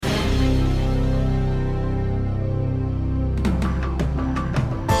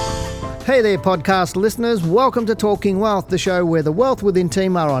Hey there, podcast listeners. Welcome to Talking Wealth, the show where the Wealth Within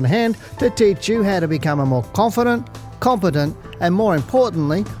team are on hand to teach you how to become a more confident, competent, and more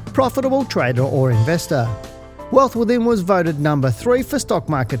importantly, profitable trader or investor. Wealth Within was voted number 3 for Stock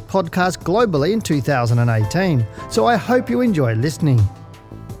Market Podcast globally in 2018, so I hope you enjoy listening.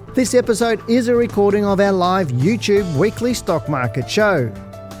 This episode is a recording of our live YouTube weekly stock market show.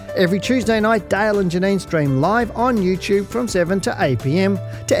 Every Tuesday night, Dale and Janine stream live on YouTube from 7 to 8 p.m.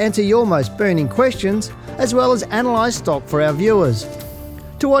 to answer your most burning questions, as well as analyse stock for our viewers.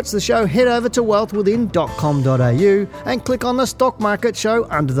 To watch the show, head over to wealthwithin.com.au and click on the Stock Market Show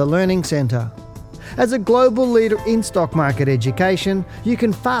under the Learning Centre. As a global leader in stock market education, you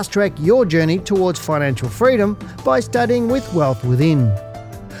can fast-track your journey towards financial freedom by studying with Wealth Within.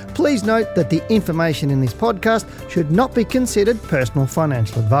 Please note that the information in this podcast should not be considered personal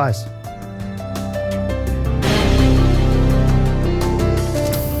financial advice.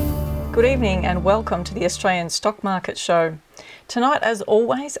 Good evening and welcome to the Australian Stock Market Show. Tonight, as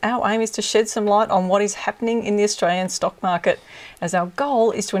always, our aim is to shed some light on what is happening in the Australian stock market, as our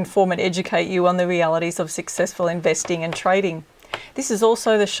goal is to inform and educate you on the realities of successful investing and trading. This is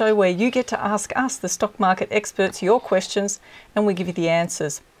also the show where you get to ask us, the stock market experts, your questions and we give you the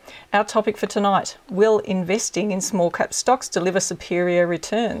answers. Our topic for tonight, will investing in small cap stocks deliver superior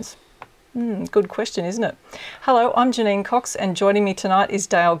returns? Good question, isn't it? Hello, I'm Janine Cox and joining me tonight is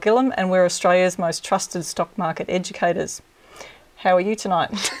Dale Gillum and we're Australia's most trusted stock market educators. How are you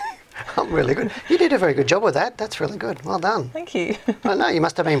tonight? I'm really good. You did a very good job with that. That's really good. Well done. Thank you. I know, you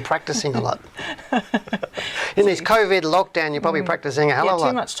must have been practising a lot. In this COVID lockdown, you're probably practising a hell of a lot.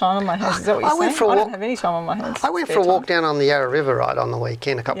 Too much time on my hands. Is that what you're saying? I don't have any time on my hands. I went for a walk down on the Yarra River, right, on the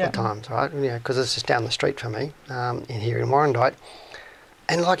weekend a couple of times, right? Yeah, because it's just down the street for me, here in Warrandyte.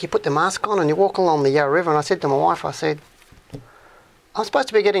 And like you put the mask on and you walk along the Yarra River, and I said to my wife, I said, I'm supposed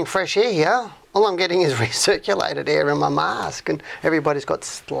to be getting fresh air here. All I'm getting is recirculated air in my mask, and everybody's got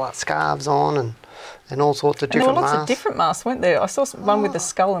scarves on and all sorts of different masks. There were lots of different masks, weren't there? I saw one with the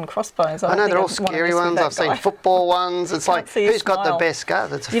skull and crossbones. I know, they're all scary ones. I've seen football ones. It's like, who's got the best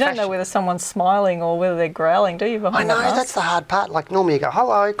scarf? You don't know whether someone's smiling or whether they're growling, do you, behind that mask? I know, that's the hard part. Like, normally you go,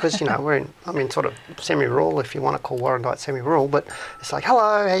 hello, because, you know, I'm in sort of semi-rural, if you want to call Warrandyte semi-rural, but it's like,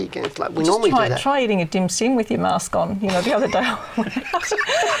 hello, how you going? It's like, we normally do that. Try eating a dim sim with your mask on. You know, the other day I went out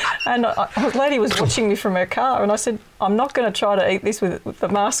and a lady was watching me from her car and I said, I'm not going to try to eat this with the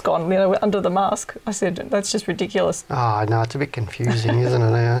mask on, you know, under the mask. I said, that's just ridiculous. Oh, no, it's a bit confusing, isn't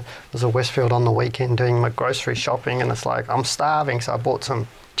it? I was at Westfield on the weekend doing my grocery shopping and it's like, I'm starving, so I bought some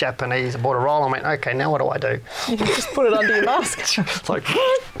Japanese, I bought a roll and went, okay, now what do I do? You just put it under your mask. It's like,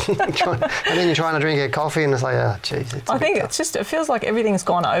 and then you're trying to drink your coffee and it's like, oh, geez. I think it's just, it feels like everything's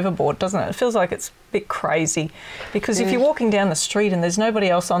gone overboard, doesn't it? It feels like it's a bit crazy because if you're walking down the street and there's nobody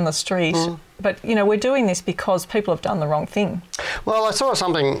else on the street, but, you know, we're doing this because people have done the wrong thing. Well, I saw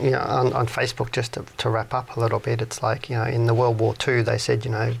something, you know, on Facebook just to wrap up a little bit. It's like, you know, in the World War II, they said,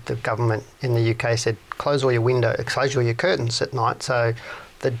 you know, the government in the UK said, close all your curtains at night so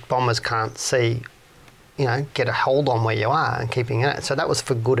the bombers can't see, you know, get a hold on where you are and keeping it. So that was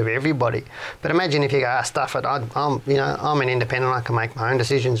for good of everybody. But imagine if you go, stuff it, I'm an independent, I can make my own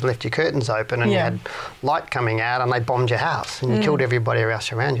decisions, left your curtains open and you had light coming out and they bombed your house and you killed everybody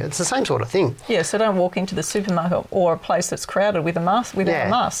else around you. It's the same sort of thing. Yeah, so don't walk into the supermarket or a place that's crowded with a mask, without a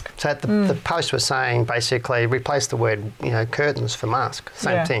mask. So the post was saying basically replace the word, you know, curtains for mask,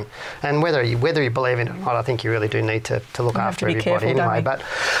 same thing. And whether you believe in it or not, I think you really do need to look after everybody anyway. But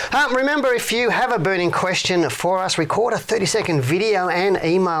remember, if you have a burning question for us, record a 30-second video and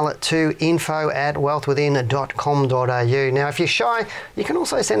email it to info@wealthwithin.com.au. Now, if you're shy, you can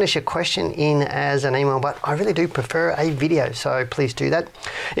also send us your question in as an email, but I really do prefer a video, so please do that.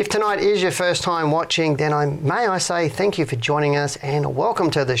 If tonight is your first time watching, then may I say thank you for joining us and welcome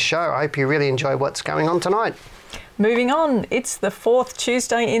to the show. I hope you really enjoy what's going on tonight. Moving on, it's the 4th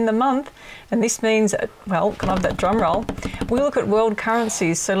Tuesday in the month, and this means, well, can I have that drum roll? We look at world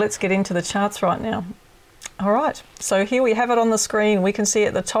currencies, so let's get into the charts right now. All right, so here we have it on the screen. We can see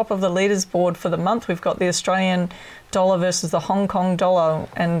at the top of the leaders board for the month, we've got the Australian dollar versus the Hong Kong dollar.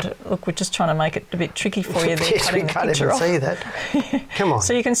 And look, we're just trying to make it a bit tricky for you there. Yes, we can't even see that. Come on.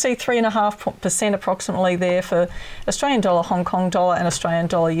 So you can see 3.5% approximately there for Australian dollar, Hong Kong dollar and Australian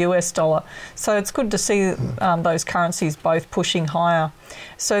dollar, US dollar. So it's good to see those currencies both pushing higher.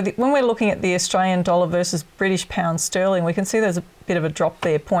 So when we're looking at the Australian dollar versus British pound sterling, we can see there's a bit of a drop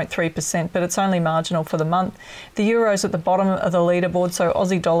there, 0.3%, but it's only marginal for the month. The euro's at the bottom of the leaderboard, so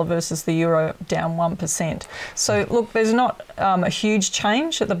Aussie dollar versus the euro down 1%. So look, there's not a huge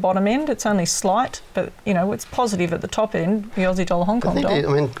change at the bottom end. It's only slight, but it's positive at the top end. The Aussie dollar, Hong Kong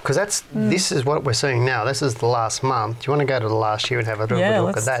dollar. Because this is what we're seeing now. This is the last month. Do you want to go to the last year and have a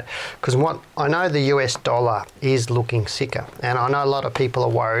look at that? Because what I know, the US dollar is looking sicker, and I know a lot of people are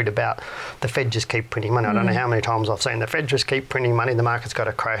worried about the Fed just keep printing money. I don't know how many times I've seen the Fed just keep printing money. The market's got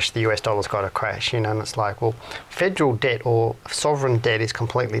to crash. The US dollar's got to crash. And it's like, well, federal debt or sovereign debt is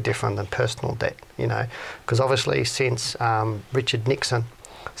completely different than personal debt. Because obviously since Richard Nixon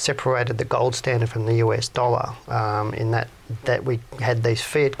separated the gold standard from the US dollar, in that we had these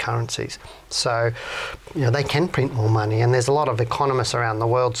fiat currencies. So, they can print more money, and there's a lot of economists around the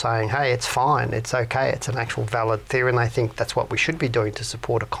world saying, hey, it's fine, it's okay, it's an actual valid theory, and they think that's what we should be doing to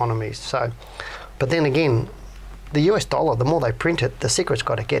support economies. So, but then again, the US dollar, the more they print it, the sicker it's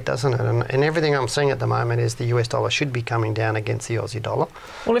got to get, doesn't it? And everything I'm seeing at the moment is the US dollar should be coming down against the Aussie dollar.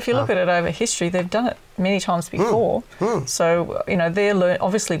 Well, if you look at it over history, they've done it many times before. So, they're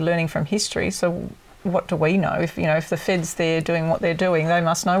obviously learning from history. So what do we know? If the Fed's there doing what they're doing, they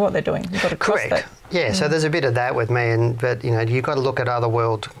must know what they're doing. You've got to trust that. Yeah, so there's a bit of that with me, but you've got to look at other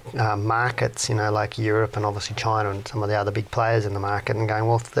world markets, like Europe and obviously China and some of the other big players in the market, and going,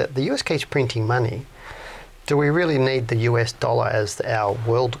 well, if the US keeps printing money, do we really need the US dollar as our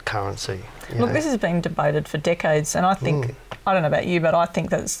world currency? Look, this has been debated for decades, and I think, I don't know about you, but I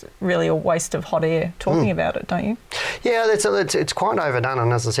think that's really a waste of hot air talking about it, don't you? Yeah, it's quite overdone,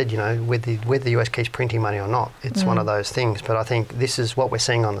 and as I said, whether the US keeps printing money or not, it's one of those things. But I think this is what we're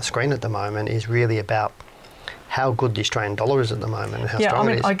seeing on the screen at the moment is really about how good the Australian dollar is at the moment and how strong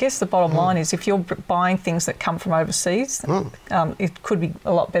it is. I guess the bottom line is if you're buying things that come from overseas, it could be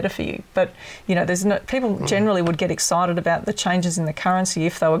a lot better for you. But, there's people generally would get excited about the changes in the currency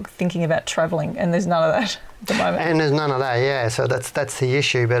if they were thinking about travelling, and there's none of that at the moment. And there's none of that, yeah. So that's the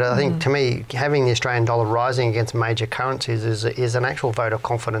issue. But I think, to me, having the Australian dollar rising against major currencies is an actual vote of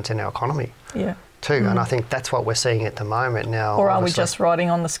confidence in our economy. Yeah. Too, and I think that's what we're seeing at the moment now. Or are we just riding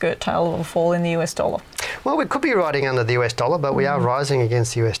on the skirt tail of a fall in the US dollar? Well, we could be riding under the US dollar, but we are rising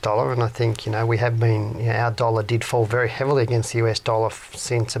against the US dollar, and I think, we have been, our dollar did fall very heavily against the US dollar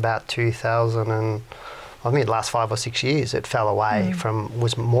since about 2000 and, the last 5 or 6 years. It fell away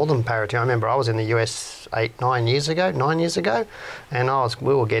was more than parity. I remember I was in the US 9 years ago, and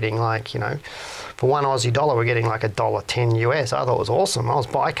we were getting for one Aussie dollar, we're getting like $1.10 US. I thought it was awesome.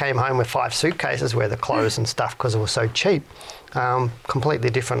 I came home with 5 suitcases worth of clothes and stuff because it was so cheap. Completely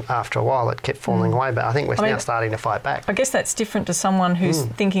different after a while. It kept falling away, but I think we're now starting to fight back. I guess that's different to someone who's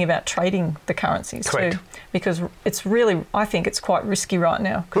thinking about trading the currencies too, because it's really, I think it's quite risky right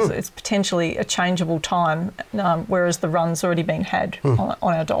now because it's potentially a changeable time, whereas the run's already been had on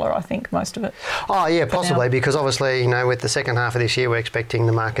our dollar, I think, most of it. Oh, yeah, possibly, because obviously, with the second half of this year, we're expecting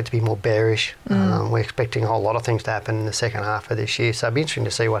the market to be more bearish. We're expecting a whole lot of things to happen in the second half of this year, so it'll be interesting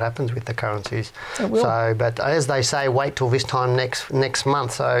to see what happens with the currencies. It will. So, but as they say, wait till this time next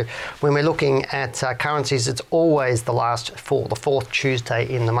month. So when we're looking at currencies, it's always the fourth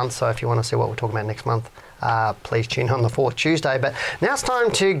Tuesday in the month. So if you want to see what we're talking about next month, please tune in on the fourth Tuesday. But now it's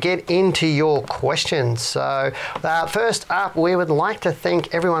time to get into your questions. So first up, we would like to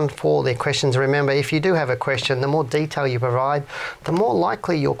thank everyone for their questions. Remember, if you do have a question, the more detail you provide, the more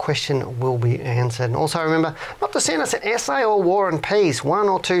likely your question will be answered. And also remember not to send us an essay or War and Peace. 1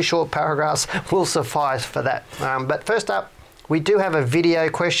 or 2 short paragraphs will suffice for that. But first up, we do have a video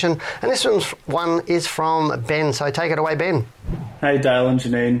question, and this one is from Ben. So take it away, Ben. Hey, Dale and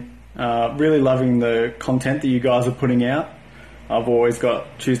Janine. Really loving the content that you guys are putting out. I've always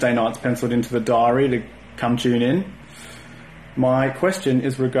got Tuesday nights penciled into the diary to come tune in. My question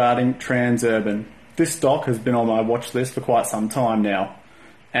is regarding Transurban. This stock has been on my watch list for quite some time now,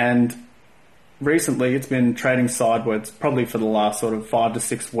 and recently it's been trading sideways probably for the last sort of 5 to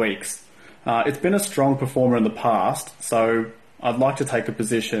 6 weeks. It's been a strong performer in the past, so I'd like to take a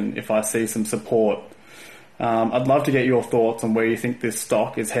position if I see some support. I'd love to get your thoughts on where you think this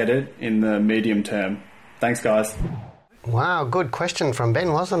stock is headed in the medium term. Thanks, guys. Wow, good question from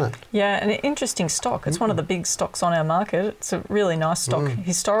Ben, wasn't it? Yeah, an interesting stock. It's one of the big stocks on our market. It's a really nice stock.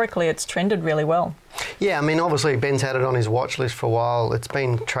 Historically, it's trended really well. Yeah, I mean, obviously Ben's had it on his watch list for a while. It's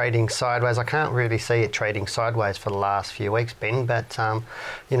been trading sideways. I can't really see it trading sideways for the last few weeks, Ben, but,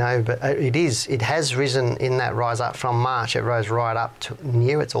 it has risen in that rise up from March. It rose right up to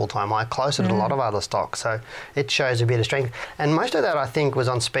near its all-time high, closer to a lot of other stocks. So it shows a bit of strength. And most of that, I think, was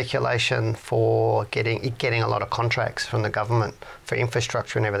on speculation for getting a lot of contracts from the government for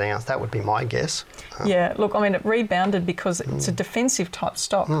infrastructure and everything else. That would be my guess. Yeah, look, I mean, it rebounded because it's a defensive type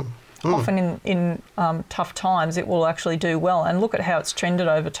stock. Often in tough times, it will actually do well. And look at how it's trended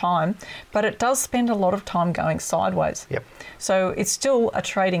over time. But it does spend a lot of time going sideways. Yep. So it's still a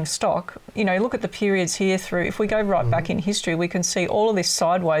trading stock. You know, look at the periods here through. If we go right back in history, we can see all of this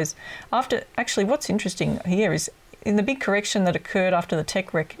sideways. Actually, what's interesting here is in the big correction that occurred after the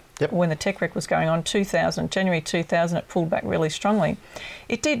tech wreck, when the tech wreck was going on, January 2000, it pulled back really strongly.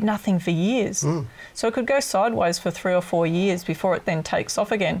 It did nothing for years. So it could go sideways for 3 or 4 years before it then takes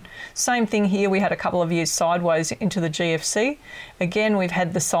off again. Same thing here, we had a couple of years sideways into the GFC. Again, we've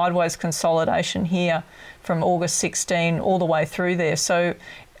had the sideways consolidation here from August 16 all the way through there. So,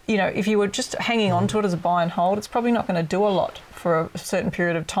 you know, if you were just hanging on to it as a buy and hold, it's probably not going to do a lot for a certain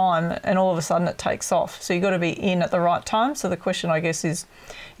period of time, and all of a sudden it takes off. So you've got to be in at the right time. So the question, I guess, is,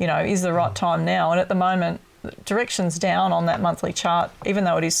 you know, is the right time now? And at the moment, direction's down on that monthly chart, even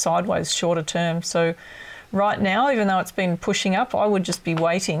though it is sideways shorter term. So right now, even though it's been pushing up, I would just be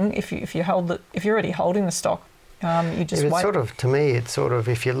waiting. If you're already holding the stock, you just wait. Sort of, to me, it's sort of,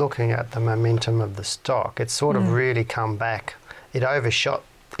 if you're looking at the momentum of the stock, it's sort of really come back. It overshot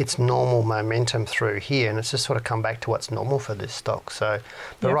its normal momentum through here, and it's just sort of come back to what's normal for this stock. So,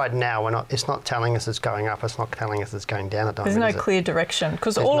 but right now, it's not telling us it's going up. It's not telling us it's going down. At the moment, there's no clear direction,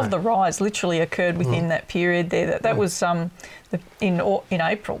 because all of the rise literally occurred within that period there. That was in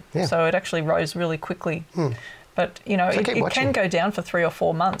April, so it actually rose really quickly. But, you know, it can go down for 3 or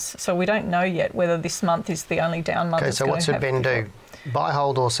 4 months. So we don't know yet whether this month is the only down month. Okay, so what should Ben do? Buy,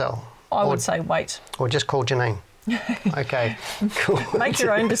 hold or sell? I would say wait. Or just call Janine. Okay, cool. Make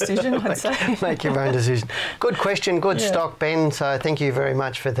your own decision, I'd say. Make your own decision. Good question, good stock, Ben. So thank you very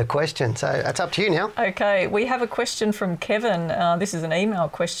much for the question. So it's up to you now. Okay, we have a question from Kevin. This is an email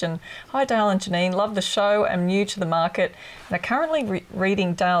question. Hi, Dale and Janine. Love the show. I'm new to the market and are currently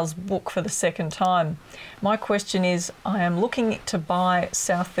reading Dale's book for the second time. My question is, I am looking to buy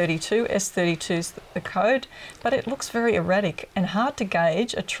South 32, S32 is the code, but it looks very erratic and hard to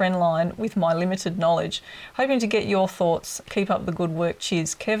gauge a trend line with my limited knowledge. Hoping to get your thoughts. Keep up the good work.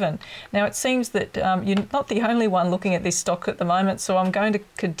 Cheers, Kevin. Now, it seems that you're not the only one looking at this stock at the moment, so we're going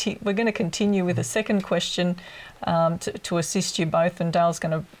to continue with a second question to assist you both, and Dale's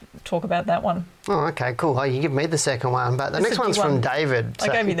going to talk about that one. Oh, okay, cool. Oh, you give me the second one, but the next one's from David. I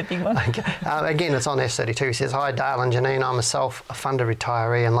gave you the big one. Okay. Again, it's on S32. He says, hi, Dale and Janine. I'm a self-funded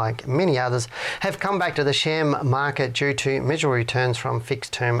retiree and, like many others, have come back to the share market due to miserable returns from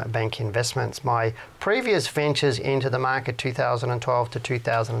fixed-term bank investments. My previous ventures into the market 2012 to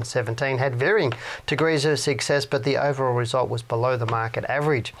 2017 had varying degrees of success, but the overall result was below the market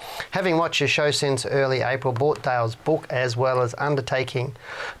average. Having watched your show since early April, bought Dale's book as well as undertaking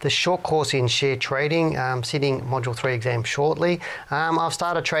the short course in share trading, sitting Module 3 exam shortly. I've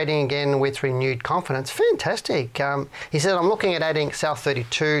started trading again with renewed confidence. Fantastic. He said, I'm looking at adding South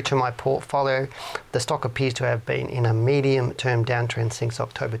 32 to my portfolio. The stock appears to have been in a medium-term downtrend since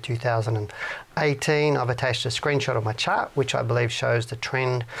October 2018. I've attached a screenshot of my chart, which I believe shows the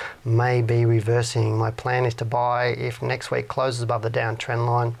trend may be reversing. My plan is to buy if next week closes above the downtrend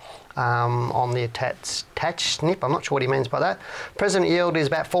line on the attached snip. I'm not sure what he means by that. Present yield is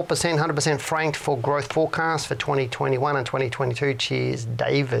about 4%, 100% franked for growth forecast for 2021 and 2022. Cheers,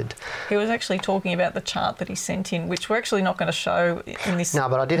 David. He was actually talking about the chart that he sent in, which we're actually not going to show in this. No,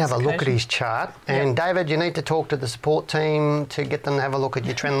 but I did have a look at his chart. And David, you need to talk to the support team to get them to have a look at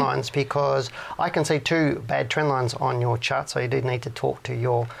your trend lines, because I can see 2 bad trend lines on your chart. So you do need to talk to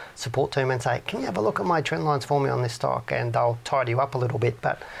your support team and say, can you have a look at my trend lines for me on this stock? And they'll tidy you up a little bit.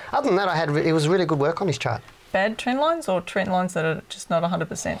 But other than that, it was really good work on his chart. Bad trend lines or trend lines that are just not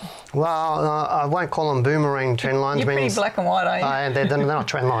 100%? Well, I won't call them boomerang trend lines. You're pretty black and white, aren't you? They're not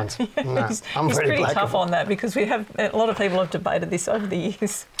trend lines. No, I'm he's pretty tough on that, because we have a lot of people have debated this over the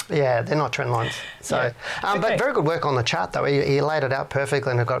years. Yeah, they're not trend lines. So, but very good work on the chart, though. He laid it out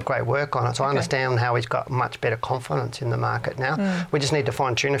perfectly and got great work on it. So I understand how he's got much better confidence in the market now. We just need to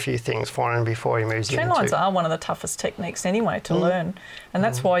fine-tune a few things for him before he moves Trend lines are one of the toughest techniques anyway to learn, and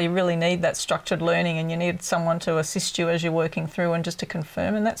that's why you really need that structured learning, and you need someone to assist you as you're working through and just to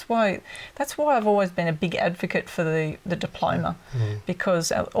confirm. And that's why I've always been a big advocate for the diploma,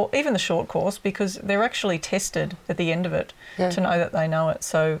 because, or even the short course, because they're actually tested at the end of it to know that they know it.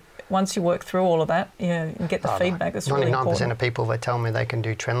 So once you work through all of that, and get the feedback, that's really important. 99% of people, they tell me they can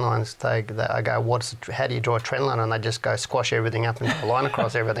do trend lines. I go, how do you draw a trend line? And they just go squash everything up and draw a line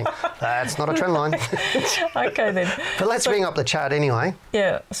across everything. That's not a trend line. Okay then. But let's bring up the chart anyway.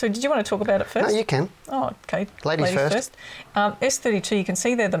 Yeah. So did you want to talk about it first? No, you can. Oh, okay. Ladies first. S32, you can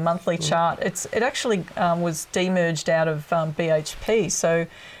see there the monthly chart. It actually was demerged out of BHP. So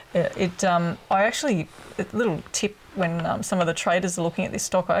a little tip when some of the traders are looking at this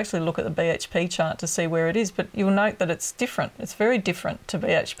stock, I actually look at the BHP chart to see where it is. But you'll note that it's different. It's very different to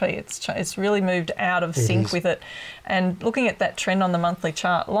BHP. It's really moved out of sync with it. And looking at that trend on the monthly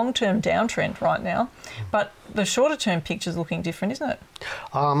chart, long-term downtrend right now. But the shorter-term picture's looking different, isn't it?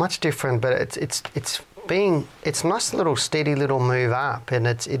 Oh, much different, but it's a nice little steady little move up, and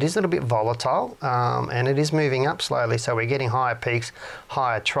it is a little bit volatile, and it is moving up slowly, so we're getting higher peaks,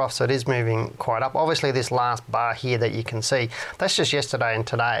 higher troughs, so it is moving quite up. Obviously this last bar here that you can see, that's just yesterday and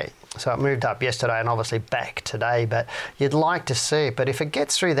today, so it moved up yesterday and obviously back today, but you'd like to see it, but if it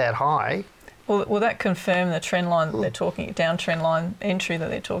gets through that high, will that confirm the trend line that they're talking, downtrend line entry that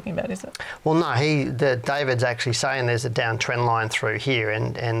they're talking about, is it? Well, no, David's actually saying there's a downtrend line through here,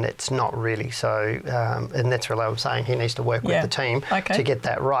 and it's not really. So, and that's really what I'm saying. He needs to work with the team to get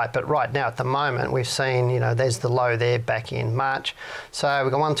that right. But right now, at the moment, we've seen, there's the low there back in March. So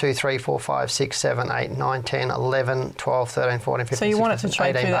we've got 1, 2, 3, 4, 5, 6, 7, 8, 9, 10, 11, 12, 13, 14, 15, So you 16, want it to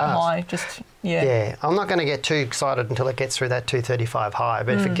trade through that high, just... Yeah, I'm not going to get too excited until it gets through that 235 high.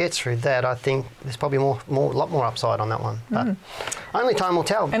 But if it gets through that, I think there's probably a lot more upside on that one. But only time will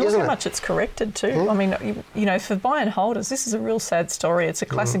tell, and isn't look how it? much it's corrected too. I mean, for buy and holders, this is a real sad story. It's a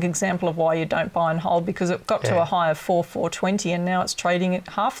classic example of why you don't buy and hold, because it got to a high of 420 and now it's trading at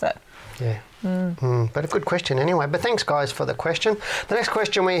half that. Yeah. But a good question anyway. But thanks, guys, for the question. The next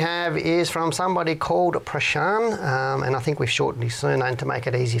question we have is from somebody called Prashan, and I think we've shortened his surname to make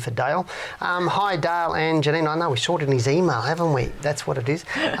it easy for Dale. Hi, Dale and Janine. I know we shortened his email, haven't we? That's what it is.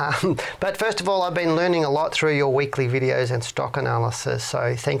 But first of all, I've been learning a lot through your weekly videos and stock analysis,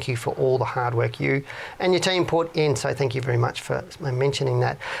 so thank you for all the hard work you and your team put in, so thank you very much for mentioning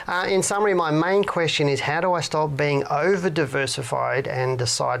that. In summary, my main question is, how do I stop being over-diversified and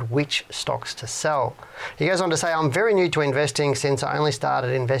decide which stocks to sell? He goes on to say, I'm very new to investing since I only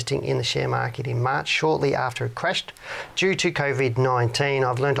started investing in the share market in March, shortly after it crashed due to COVID-19.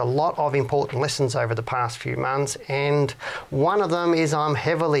 I've learned a lot of important lessons over the past few months, and one of them is I'm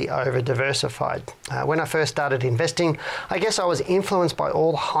heavily over-diversified. When I first started investing, I guess I was influenced by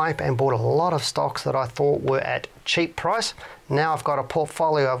all the hype and bought a lot of stocks that I thought were at cheap price. Now I've got a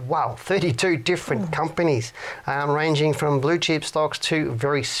portfolio of, 32 different companies, ranging from blue chip stocks to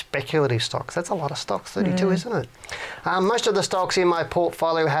very speculative stocks. That's a lot of stocks, 32, isn't it? Most of the stocks in my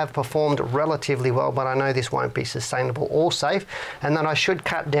portfolio have performed relatively well, but I know this won't be sustainable or safe, and that I should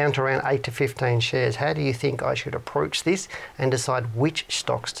cut down to around 8 to 15 shares. How do you think I should approach this and decide which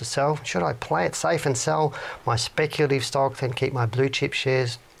stocks to sell? Should I play it safe and sell my speculative stocks and keep my blue chip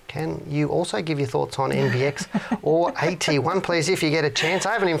shares? Can you also give your thoughts on NBX or AT1, please, if you get a chance?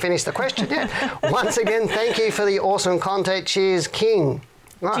 I haven't even finished the question yet. Once again, thank you for the awesome content. Cheers, King.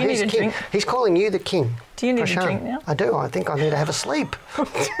 Oh, do you need a drink? He's calling you the king. Do you need a drink now? I do. I think I need to have a sleep.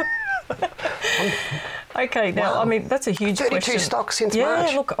 Okay, now, I mean, that's a huge 32 question. stocks since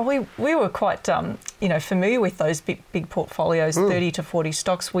March. Yeah, look, we were quite, familiar with those big portfolios, 30 to 40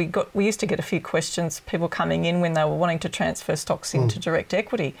 stocks. We used to get a few questions, people coming in when they were wanting to transfer stocks into direct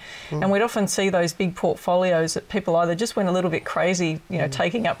equity. And we'd often see those big portfolios that people either just went a little bit crazy,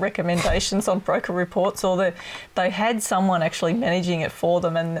 taking up recommendations on broker reports, or they had someone actually managing it for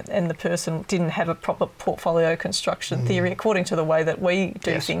them, and the person didn't have a proper portfolio construction theory according to the way that we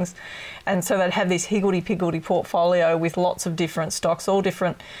do things. And so they'd have this higgledy-piggledy portfolio with lots of different stocks, all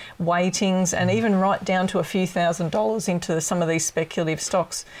different weightings, and even right down to a few $1,000s into some of these speculative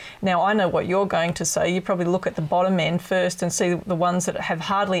stocks. Now, I know what you're going to say. You probably look at the bottom end first and see the ones that have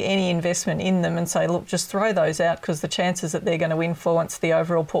hardly any investment in them and say, look, just throw those out, because the chances that they're going to influence the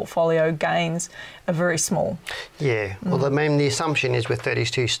overall portfolio gains are very small. Yeah, well, the assumption is with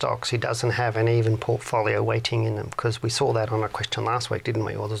 32 stocks, he doesn't have an even portfolio weighting in them, because we saw that on a question last week, didn't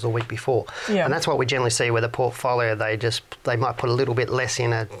we? Or there's a week before. Yeah. And that's what we generally see with a portfolio. They might put a little bit less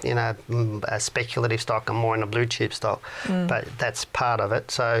in a speculative stock and more in a blue chip stock, but that's part of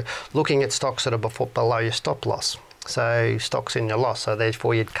it. So looking at stocks that are below your stop loss, so stocks in your loss, so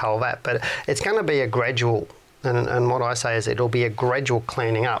therefore you'd cull that. But it's going to be a gradual, and what I say is it'll be a gradual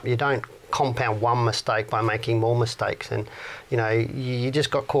cleaning up. You don't compound one mistake by making more mistakes. And, you know, you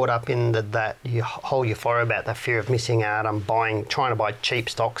just got caught up in that whole euphoria about the fear of missing out on trying to buy cheap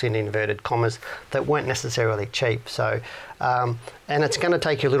stocks in inverted commas that weren't necessarily cheap. So, and it's going to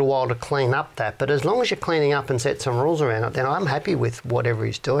take you a little while to clean up that. But as long as you're cleaning up and set some rules around it, then I'm happy with whatever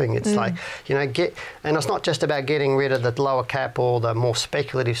he's doing. It's like, you know, and it's not just about getting rid of the lower cap or the more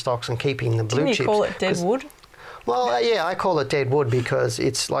speculative stocks and keeping the blue chips. Didn't you call it dead wood? Well, yeah, I call it dead wood because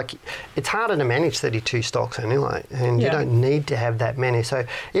it's harder to manage 32 stocks anyway, and you don't need to have that many. So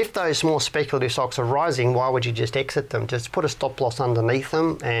if those more speculative stocks are rising, why would you just exit them? Just put a stop loss underneath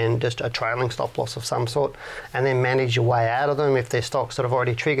them and just a trailing stop loss of some sort, and then manage your way out of them. If they're stocks that have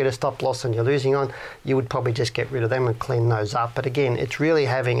already triggered a stop loss and you're losing on, you would probably just get rid of them and clean those up. But again, it's really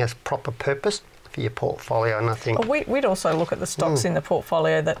having a proper purpose for your portfolio, and I think we'd also look at the stocks in the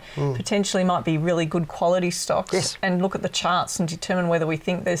portfolio that potentially might be really good quality stocks, and look at the charts and determine whether we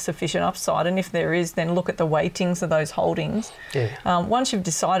think there's sufficient upside, and if there is, then look at the weightings of those holdings. Once you've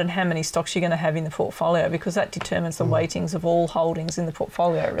decided how many stocks you're going to have in the portfolio, because that determines the weightings of all holdings in the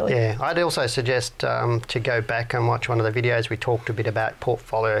portfolio, really. I'd also suggest to go back and watch one of the videos we talked a bit about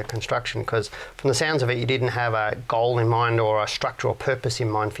portfolio construction, because from the sounds of it, you didn't have a goal in mind or a structural purpose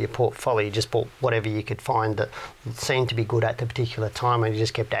in mind for your portfolio. You just bought whatever you could find that seemed to be good at the particular time, and you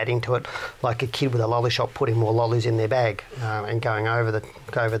just kept adding to it, like a kid with a lolly shop putting more lollies in their bag and going over the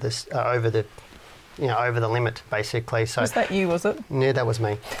limit, basically. So was that you, was it? Yeah, that was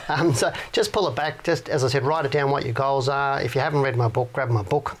me. So just pull it back. Just as I said, write it down what your goals are. If you haven't read my book, grab my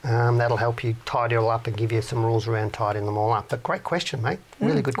book. That'll help you tidy it all up and give you some rules around tidying them all up. But great question, mate.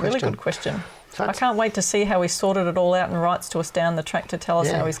 Really good question. Really good question. So I can't wait to see how he sorted it all out and writes to us down the track to tell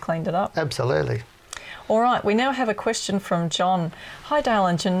us how he's cleaned it up. Absolutely. All right, we now have a question from John. Hi Dale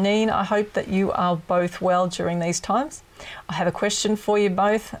and Janine, I hope that you are both well during these times. I have a question for you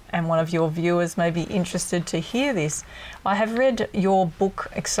both, and one of your viewers may be interested to hear this. I have read your book,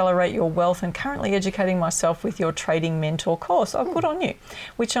 Accelerate Your Wealth, and currently educating myself with your Trading Mentor course. Oh, good on you.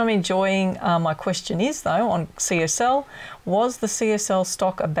 Which I'm enjoying. My question is, though, on CSL, was the CSL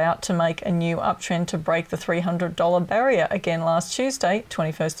stock about to make a new uptrend to break the $300 barrier again last Tuesday,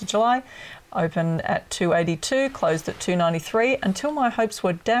 21st of July? Opened at 282, closed at 293, until my hopes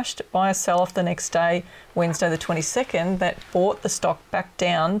were dashed by a sell-off the next day, Wednesday the 22nd, that brought the stock back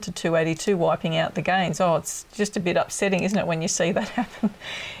down to 282, wiping out the gains. Oh, it's just a bit upsetting, isn't it, when you see that happen?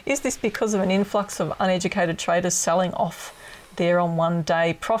 Is this because of an influx of uneducated traders selling off their on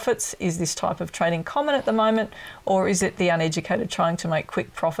one-day profits? Is this type of trading common at the moment, or is it the uneducated trying to make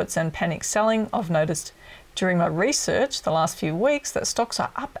quick profits and panic selling? I've noticed during my research the last few weeks that stocks are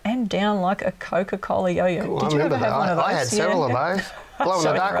up and down like a Coca-Cola yo-yo. Cool. Did you ever have one of those? I had several of those.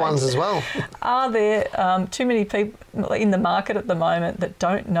 Glow-in-the-dark ones as well. Are there too many people in the market at the moment that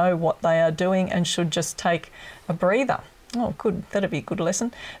don't know what they are doing and should just take a breather? Oh, good. That'd be a good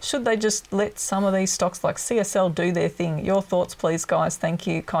lesson. Should they just let some of these stocks like CSL do their thing? Your thoughts, please, guys. Thank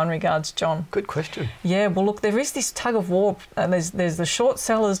you. Kind regards, John. Good question. Yeah, well, look, there is this tug of war. There's the short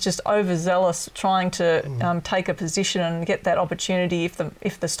sellers just overzealous trying to take a position and get that opportunity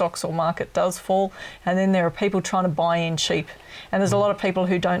if the stocks or market does fall. And then there are people trying to buy in cheap. And there's a lot of people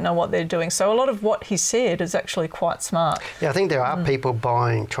who don't know what they're doing. So a lot of what he said is actually quite smart. Yeah, I think there are people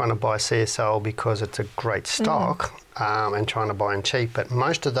trying to buy CSL because it's a great stock. And trying to buy in cheap, but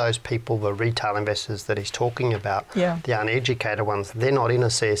most of those people, the retail investors that he's talking about, the uneducated ones, they're not in a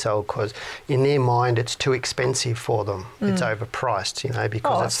CSL because in their mind it's too expensive for them. It's overpriced,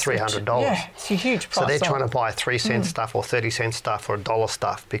 because it's $300. Yeah, it's a huge price. So they're trying to buy 3-cent stuff or 30-cent stuff or $1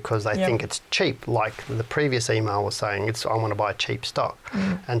 stuff because they think it's cheap. Like the previous email was saying, I want to buy a cheap stock,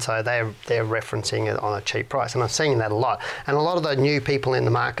 and so they're referencing it on a cheap price. And I'm seeing that a lot. And a lot of the new people in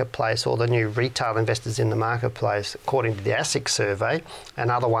the marketplace or the new retail investors in the marketplace, according to the ASIC survey and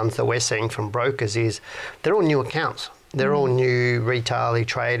other ones that we're seeing from brokers, is they're all new accounts. They're all new retail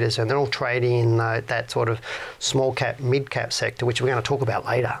traders, and they're all trading in that sort of small cap, mid cap sector, which we're going to talk about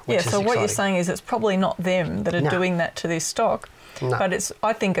later. Yeah, so what you're saying is it's probably not them that are doing that to this stock. No. But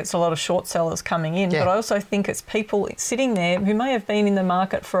I think it's a lot of short sellers coming in, but I also think it's people sitting there who may have been in the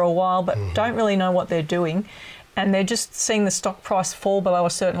market for a while but don't really know what they're doing, and they're just seeing the stock price fall below a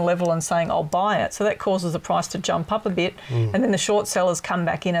certain level and saying, I'll buy it. So that causes the price to jump up a bit, and then the short sellers come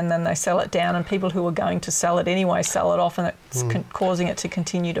back in and then they sell it down, and people who are going to sell it anyway sell it off, and it's causing it to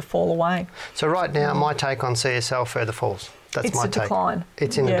continue to fall away. So right now, my take on CSL, further falls. That's my a take. decline.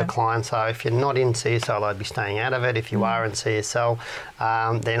 It's in a decline. So if you're not in CSL, I'd be staying out of it. If you are in CSL,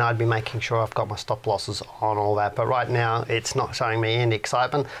 then I'd be making sure I've got my stop losses on all that. But right now, it's not showing me any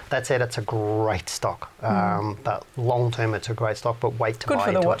excitement. That said, it's a great stock. But long term, it's a great stock. But wait to buy Good for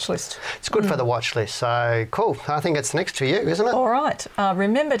into the it. watch list. It's good for the watch list. So cool. I think it's next to you, isn't it? All right.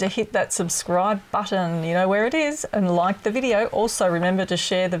 Remember to hit that subscribe button. You know where it is, and like the video. Also, remember to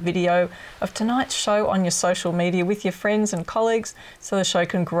share the video of tonight's show on your social media with your friends and colleagues, so the show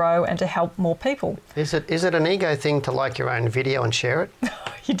can grow and to help more people. Is it an ego thing to like your own video and share it?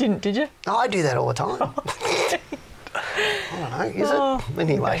 You didn't, did you? Oh, I do that all the time. I don't know, is it?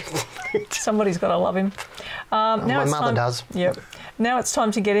 Anyway. Somebody's got to love him. My mother does. Yep. Now it's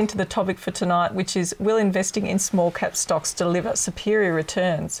time to get into the topic for tonight, which is, will investing in small cap stocks deliver superior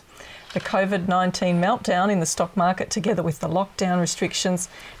returns? The COVID-19 meltdown in the stock market, together with the lockdown restrictions,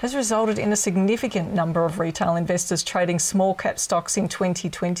 has resulted in a significant number of retail investors trading small cap stocks in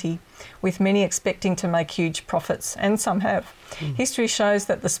 2020, with many expecting to make huge profits, and some have. History shows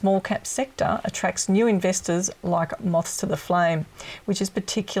that the small cap sector attracts new investors like moths to the flame, which is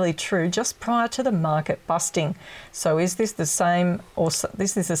particularly true just prior to the market busting. So is this the same, or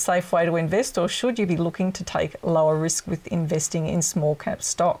this is a safe way to invest, or should you be looking to take lower risk with investing in small cap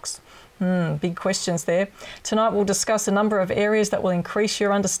stocks? Big questions there. Tonight we'll discuss a number of areas that will increase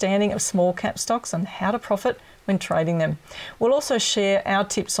your understanding of small cap stocks and how to profit when trading them. We'll also share our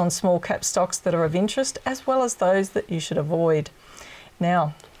tips on small cap stocks that are of interest, as well as those that you should avoid.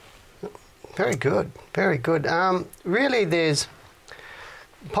 Now, very good, very good. Really, there's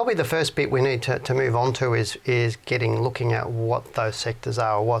probably the first bit we need to move on to is looking at what those sectors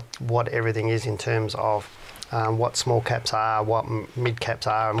are, what everything is in terms of what small caps are, what mid caps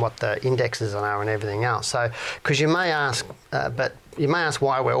are, and what the indexes are, and everything else. So, because you may ask,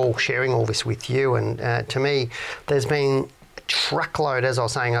 why we're all sharing all this with you. And to me, there's been truckload, as I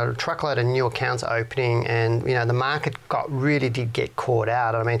was saying, a truckload of new accounts opening, and the market really did get caught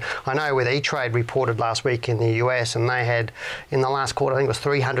out. I mean, I know with E-Trade reported last week in the US, and they had in the last quarter, I think it was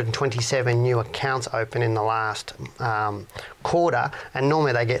 327 new accounts open in the last quarter, and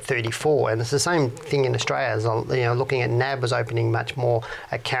normally they get 34. And it's the same thing in Australia. As looking at NAB was opening much more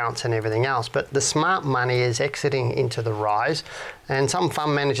accounts and everything else. But the smart money is exiting into the rise. And some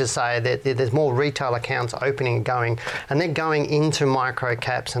fund managers say that there's more retail accounts opening and going, and they're going into micro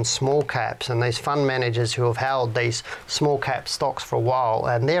caps and small caps. And these fund managers who have held these small cap stocks for a while,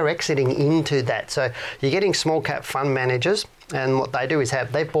 and they're exiting into that. So you're getting small cap fund managers, and what they do is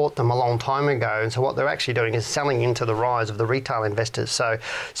they've bought them a long time ago, and so what they're actually doing is selling into the rise of the retail investors. So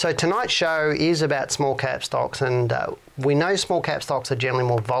tonight's show is about small cap stocks, and we know small cap stocks are generally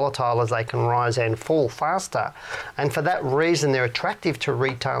more volatile as they can rise and fall faster, and for that reason they're attractive to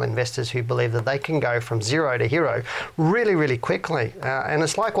retail investors who believe that they can go from zero to hero really, really quickly. And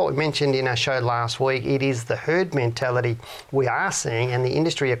it's like what we mentioned in our show last week. It is the herd mentality we are seeing, and the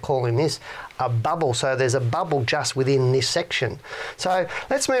industry are calling this a bubble. So there's a bubble just within this section. So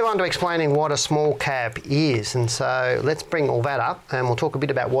let's move on to explaining what a small cap is. And so let's bring all that up, and we'll talk a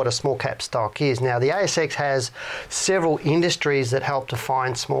bit about what a small cap stock is. Now, the ASX has several industries that help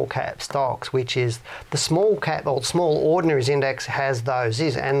define small cap stocks, which is the small cap or small ordinaries index has those.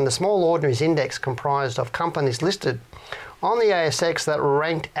 And the small ordinaries index comprised of companies listed on the ASX that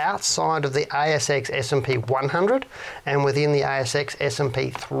ranked outside of the ASX S&P 100 and within the ASX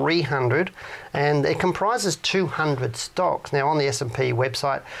S&P 300, and it comprises 200 stocks. Now, on the S&P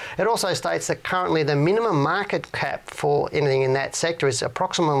website, it also states that currently the minimum market cap for anything in that sector is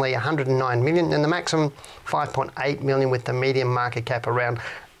approximately 109 million, and the maximum 5.8 million, with the median market cap around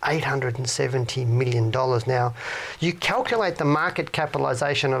 $870 million. Now, you calculate the market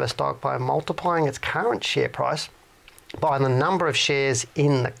capitalization of a stock by multiplying its current share price by the number of shares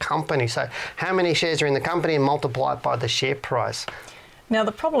in the company. So how many shares are in the company, and multiply it by the share price. Now,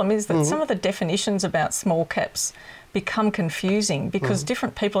 the problem is that some of the definitions about small caps become confusing because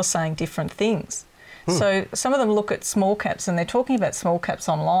different people are saying different things. So some of them look at small caps and they're talking about small caps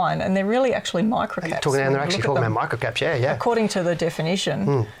online, and they're really actually micro caps. They're actually talking about micro caps, yeah. According to the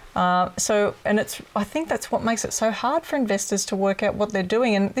definition. I think that's what makes it so hard for investors to work out what they're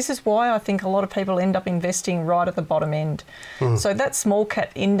doing, and this is why I think a lot of people end up investing right at the bottom end. So that small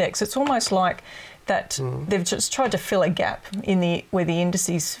cap index, it's almost like that they've just tried to fill a gap in where the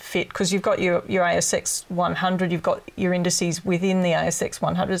indices fit, because you've got your ASX 100, you've got your indices within the ASX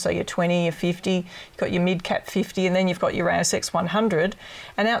 100, so your 20, your 50, you've got your mid-cap 50, and then you've got your ASX 100,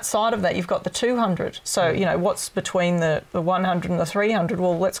 and outside of that you've got the 200. So, what's between the 100 and the 300?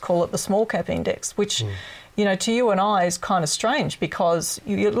 Well, let's call it the small cap index, which you know, to you and I is kind of strange because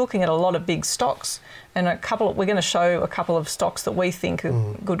you're looking at a lot of big stocks, and we're going to show a couple of stocks that we think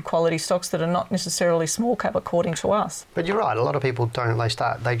are good quality stocks that are not necessarily small cap according to us. But you're right, a lot of people don't,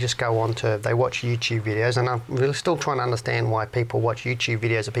 they just go on to, they watch YouTube videos, and I'm really still trying to understand why people watch YouTube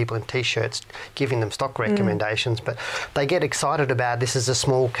videos of people in t-shirts giving them stock recommendations, but they get excited about this is a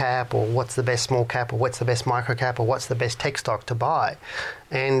small cap, or what's the best small cap, or what's the best micro cap, or what's the best tech stock to buy.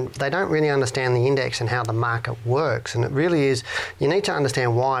 And they don't really understand the index and how the market works. And it really is, you need to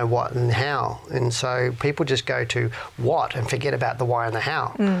understand why, what and how. And so people just go to what and forget about the why and the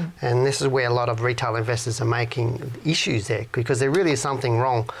how. And this is where a lot of retail investors are making issues there, because there really is something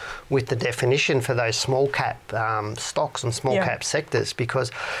wrong with the definition for those small cap stocks and small cap sectors,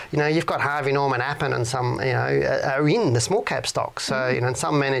 because, you know, you've got Harvey Norman, Appen and some, you know, are in the small cap stocks. So, you know, and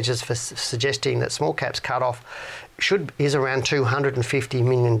some managers for suggesting that small caps cut off is around $250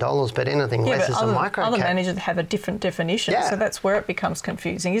 million, but anything less is a micro cap. Other managers have a different definition, so that's where it becomes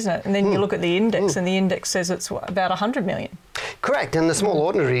confusing, isn't it? And then you look at the index, and the index says it's about 100 million. Correct, and the Small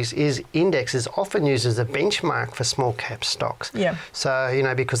Ordinaries index is often used as a benchmark for small cap stocks. Yeah. So, you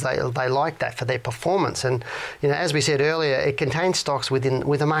know, because they like that for their performance, and, you know, as we said earlier, it contains stocks with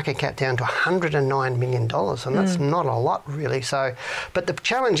a market cap down to $109 million, and that's not a lot really. So, but the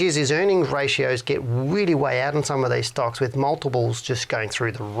challenge is earnings ratios get really way out on some of these stocks, with multiples just going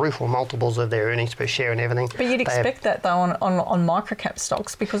through the roof, or multiples of their earnings per share and everything. But you'd expect that though on microcap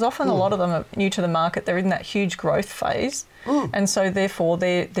stocks, because often a lot of them are new to the market. They're in that huge growth phase, and so therefore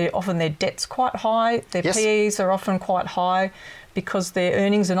they're often their debt's quite high, their PEs are often quite high, because their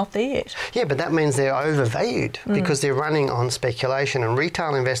earnings are not there yet. Yeah, but that means they're overvalued because they're running on speculation, and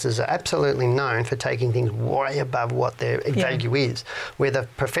retail investors are absolutely known for taking things way above what their value is, where the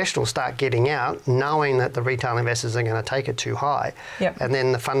professionals start getting out knowing that the retail investors are going to take it too high. And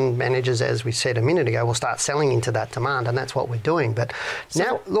then the fund managers, as we said a minute ago, will start selling into that demand, and that's what we're doing. But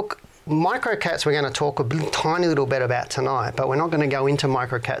now, look, microcaps we're going to talk tiny little bit about tonight, but we're not going to go into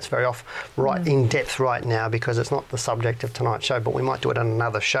microcaps very in depth right now, because it's not the subject of tonight's show, but we might do it on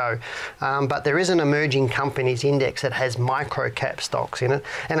another show. But there is an emerging companies index that has microcap stocks in it,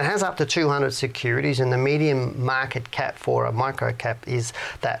 and it has up to 200 securities, and the median market cap for a microcap is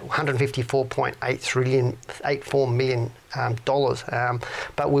that $154.84 million.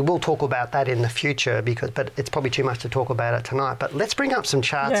 But we will talk about that in the future, but it's probably too much to talk about it tonight. But let's bring up some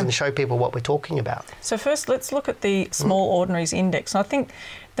charts and show people what we're talking about. So first, let's look at the Small Ordinaries Index. And I think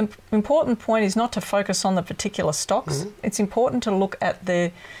the important point is not to focus on the particular stocks. It's important to look at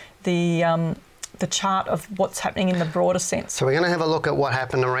the chart of what's happening in the broader sense. So we're going to have a look at what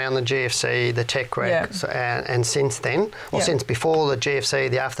happened around the GFC, the tech wreck, and since then, or since before the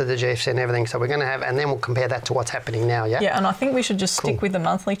GFC, after the GFC and everything. So we're going to have, and then we'll compare that to what's happening now, Yeah, and I think we should just stick with the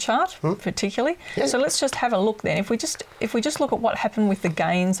monthly chart, particularly. So let's just have a look then. If we just look at what happened with the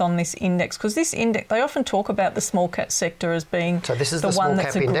gains on this index, because this index, they often talk about the small cap sector as being so this is the one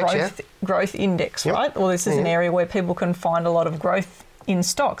that's a index, growth index, right? Well, this is an area where people can find a lot of growth in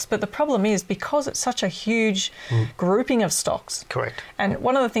stocks, but the problem is because it's such a huge grouping of stocks. Correct. And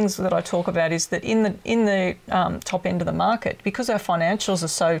one of the things that I talk about is that in the top end of the market, because our financials are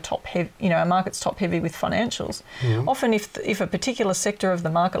so top heavy, you know, our market's top heavy with financials. Often, if a particular sector of the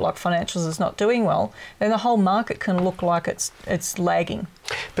market, like financials, is not doing well, then the whole market can look like it's lagging.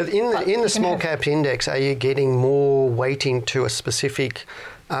 But in the small cap index, are you getting more weighting to a specific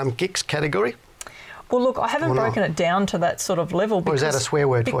GICS category? Well, look, I haven't broken it down to that sort of level. Or is that a swear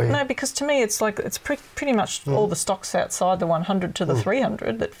word for you? No, because to me it's pretty much all the stocks outside the 100 to the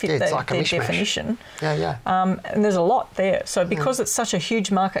 300 that fit their definition. And there's a lot there. So because it's such a huge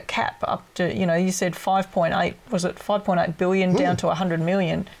market cap, up to, you know, you said 5.8 billion down to 100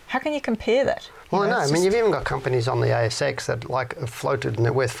 million. How can you compare that? Well, no, I mean, you've even got companies on the ASX that are floated and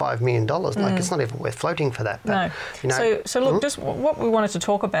they're worth $5 million. Like, it's not even worth floating for that. But, no. You know, so look, just what we wanted to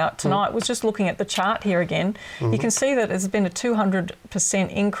talk about tonight was just looking at the chart here again. You can see that there's been a 200%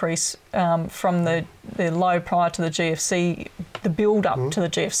 increase from the low prior to the GFC, the build up to the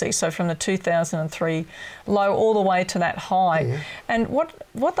GFC. So from the 2003 low all the way to that high. And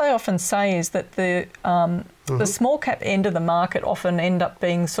what they often say is that the small cap end of the market often end up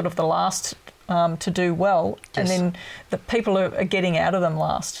being sort of the last to do well, and then the people are getting out of them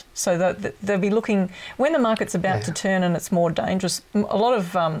last. So they'll be looking, when the market's about to turn and it's more dangerous, a lot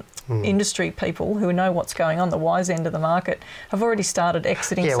of industry people who know what's going on, the wise end of the market, have already started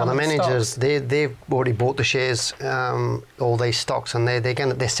exiting some of the managers, stocks. they've already bought the shares, all these stocks, and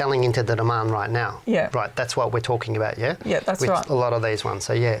they're selling into the demand right now. Yeah. Right, that's what we're talking about, yeah? Yeah, that's right. With a lot of these ones,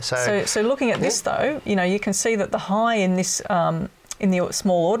 so yeah. So looking at this though, you know, you can see that the high in this in the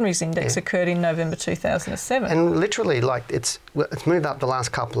Small Ordinaries Index occurred in November 2007. And literally, like, it's moved up the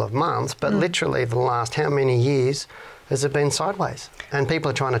last couple of months, but literally the last how many years has it been sideways? And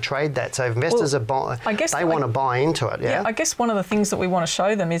people are trying to trade that. So investors they want to buy into it. Yeah, I guess one of the things that we want to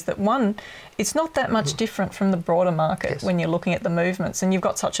show them is that, one, it's not that much different from the broader market when you're looking at the movements, and you've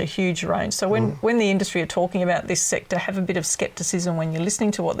got such a huge range. So when the industry are talking about this sector, have a bit of scepticism when you're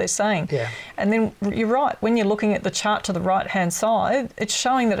listening to what they're saying. Yeah. And then you're right, when you're looking at the chart to the right-hand side, it's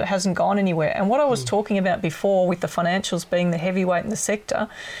showing that it hasn't gone anywhere. And what I was talking about before with the financials being the heavyweight in the sector,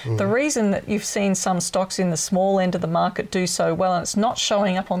 the reason that you've seen some stocks in the small end of the market do so well and it's not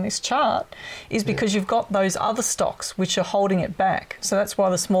showing up on this chart is because you've got those other stocks which are holding it back. So that's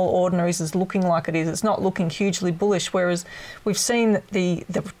why the Small Ordinaries is looking like it is. It's not looking hugely bullish, whereas we've seen that the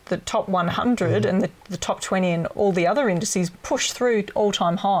top 100 and the top 20 and all the other indices push through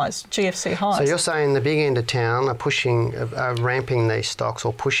all-time highs, GFC highs. So you're saying the big end of town are ramping these stocks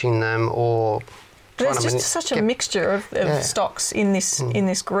or pushing them or... There's just such a mixture of stocks in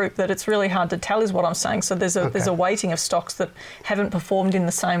this group that it's really hard to tell, is what I'm saying. So there's a weighting of stocks that haven't performed in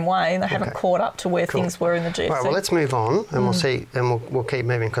the same way and they haven't caught up to where things were in the GFC. Right, well, let's move on and we'll see, and we'll keep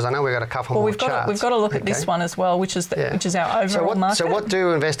moving because I know we've got a couple more charts. We've got to look at this one as well, which is our overall market. So what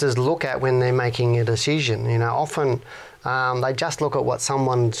do investors look at when they're making a decision? You know, often... they just look at what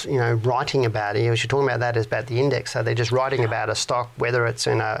someone's, writing about. You're talking about that as about the index. So they're just writing about a stock, whether it's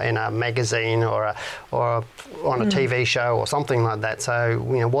in a magazine or on a TV show or something like that. So,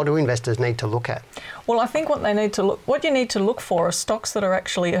 what do investors need to look at? Well, I think what you need to look for are stocks that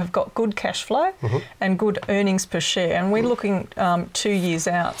have got good cash flow and good earnings per share. And we're looking 2 years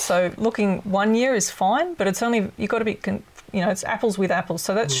out. So looking 1 year is fine, but it's only, you've got to be... it's apples with apples,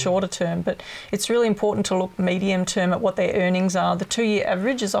 so that's shorter term, but it's really important to look medium term at what their earnings are. The 2-year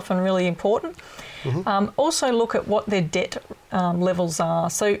average is often really important. Also look at what their debt levels are.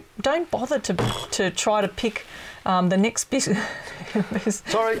 So don't bother to try to pick the next best...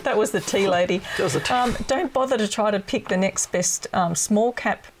 Sorry. That was the tea lady. Don't bother to try to pick the next best small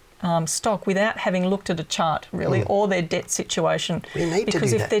cap stock without having looked at a chart, really, or their debt situation. We need to do that.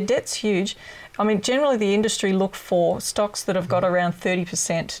 Because if their debt's huge... generally the industry look for stocks that have got around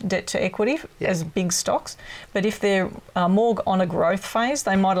 30% debt to equity as big stocks. But if they're more on a growth phase,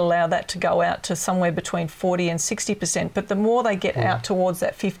 they might allow that to go out to somewhere between 40 and 60%. But the more they get out towards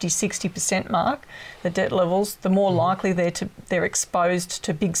that 50, 60% mark, the debt levels, the more likely they're exposed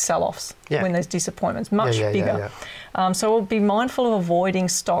to big sell-offs when there's disappointments, much bigger. So we'll be mindful of avoiding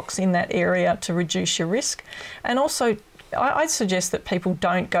stocks in that area to reduce your risk. And also, I'd suggest that people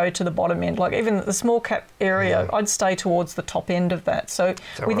don't go to the bottom end. Like even the small cap area, I'd stay towards the top end of that. So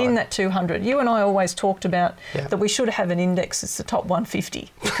within that 200, you and I always talked about that we should have an index that's the top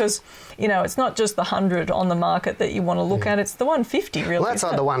 150 because, it's not just the 100 on the market that you want to look at, it's the 150 really. Well,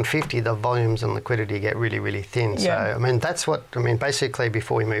 outside the 150, the volumes and liquidity get really, really thin. Yeah. So, that's basically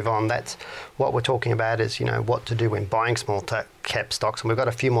before we move on, that's what we're talking about is, what to do when buying small cap stocks. And we've got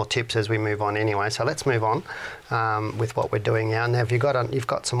a few more tips as we move on anyway. So let's move on with what we're doing now. Now, you've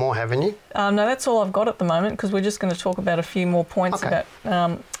got some more, haven't you? No, that's all I've got at the moment because we're just going to talk about a few more points about...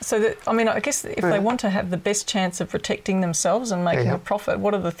 I guess if they want to have the best chance of protecting themselves and making a profit,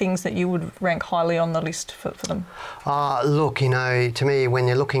 what are the things that you would rank highly on the list for them? Look, to me, when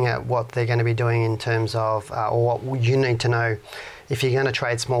you're looking at what they're going to be doing in terms of, or what you need to know, if you're going to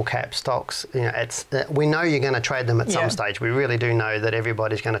trade small cap stocks, we know you're going to trade them at some stage. We really do know that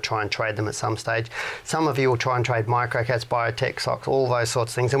everybody's going to try and trade them at some stage. Some of you will try and trade microcaps, biotech stocks, all those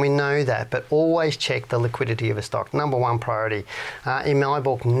sorts of things, and we know that. But always check the liquidity of a stock. Number one priority. In my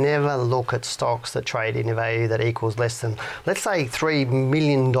book, never look at stocks that trade in a value that equals less than, let's say, $3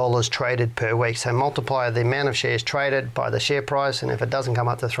 million traded per week. So multiply the amount of shares traded by the share price, and if it doesn't come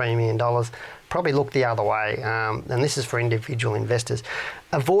up to $3 million, probably look the other way, and this is for individual investors.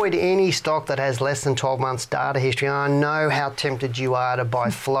 Avoid any stock that has less than 12 months data history. I know how tempted you are to buy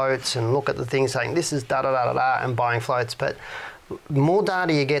floats and look at the things saying this is da-da-da-da-da and buying floats, but the more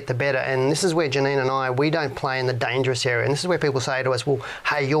data you get, the better. And this is where Janine and we don't play in the dangerous area. And this is where people say to us, well,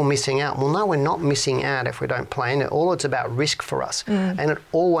 hey, you're missing out. Well, no, we're not missing out if we don't play in it. All it's about risk for us. And it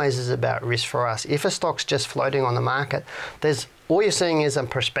always is about risk for us. If a stock's just floating on the market, all you're seeing is a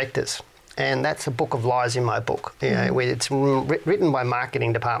prospectus. and that's a book of lies in my book. You know, where it's written by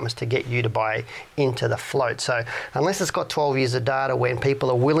marketing departments to get you to buy into the float. So unless it's got 12 years of data when people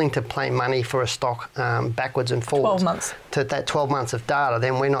are willing to pay money for a stock backwards and forwards 12 months. to that 12 months of data,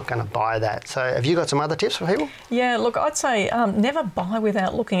 then we're not going to buy that. So have you got some other tips for people? Yeah, look, I'd say never buy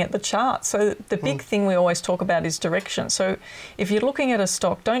without looking at the chart. So the big thing we always talk about is direction. So if you're looking at a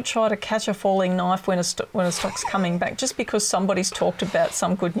stock, don't try to catch a falling knife when a stock's coming back just because somebody's talked about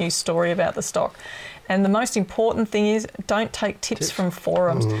some good news story about the stock. And the most important thing is don't take tips from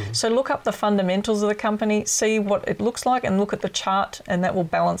forums. So look up the fundamentals of the company, see what it looks like, and look at the chart, and that will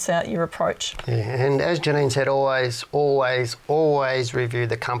balance out your approach. Yeah, and as Janine said, always review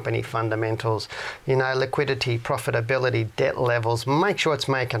the company fundamentals. You know, liquidity, profitability, debt levels. Make sure it's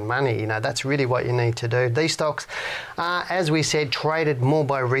making money. You know, that's really what you need to do. These stocks are, as we said, traded more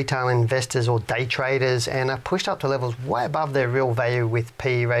by retail investors or day traders and are pushed up to levels way above their real value with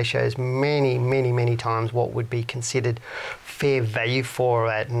PE ratios many times what would be considered fair value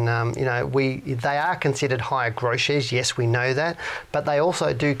for it. And you know, they are considered higher growth shares, yes, we know that, but they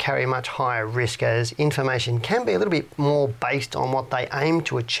also do carry much higher risk, as information can be a little bit more based on what they aim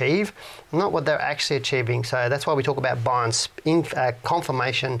to achieve, not what they're actually achieving. So that's why we talk about buying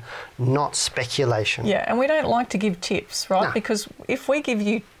confirmation, not speculation. Yeah, and we don't like to give tips, right? No. Because if we give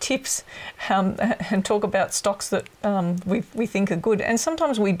you tips and talk about stocks that we think are good, and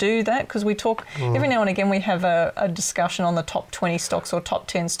sometimes we do that because we talk, every now and again we have a discussion on the top 20 stocks or top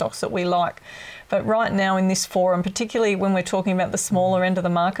 10 stocks that we like. But right now in this forum, particularly when we're talking about the smaller end of the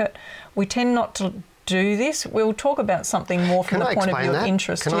market, we tend not to do this. We'll talk about something more from the point of view of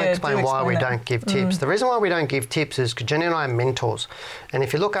interest. Can I explain why we don't give tips? The reason why we don't give tips is because Jenny and I are mentors. And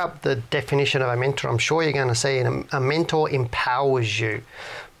if you look up the definition of a mentor, I'm sure you're going to see a mentor empowers you,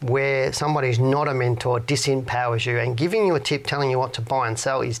 where somebody's not a mentor disempowers you, and giving you a tip telling you what to buy and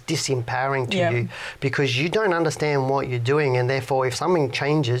sell is disempowering to you because you don't understand what you're doing, and therefore if something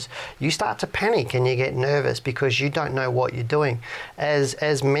changes you start to panic and you get nervous because you don't know what you're doing.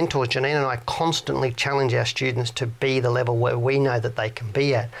 As mentors, Janine and I constantly challenge our students to be the level where we know that they can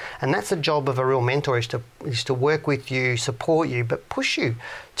be at, and that's the job of a real mentor, is to work with you, support you, but push you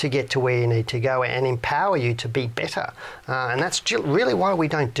to get to where you need to go and empower you to be better. And that's really why we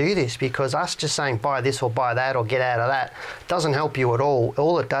don't do this, because us just saying buy this or buy that or get out of that doesn't help you at all.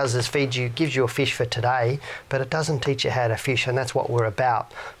 All it does is gives you a fish for today, but it doesn't teach you how to fish, and that's what we're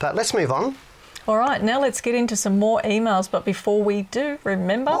about. But let's move on. All right, now let's get into some more emails. But before we do,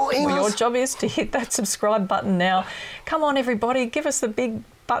 remember, your job is to hit that subscribe button now. Come on, everybody, give us the big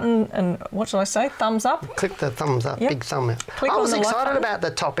button and, what shall I say, thumbs up? Click the thumbs up, big thumb up. I was excited about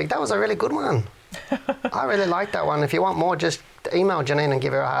the topic. That was a really good one. I really like that one. If you want more, just email Janine and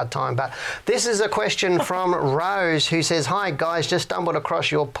give her a hard time. But this is a question from Rose, who says, "Hi guys, just stumbled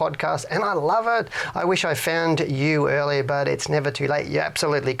across your podcast and I love it. I wish I found you earlier, but it's never too late." You're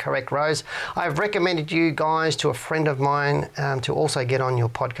absolutely correct, Rose. I've recommended you guys to a friend of mine to also get on your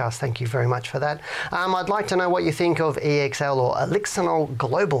podcast. Thank you very much for that. I'd like to know what you think of EXL or Elixinol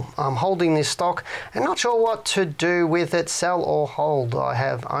Global. I'm holding this stock and not sure what to do with it, sell or hold. I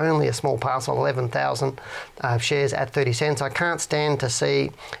have only a small parcel, 11,000 shares at 30 cents. I can't stand to see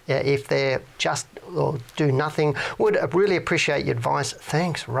if they're just or do nothing. Would really appreciate your advice.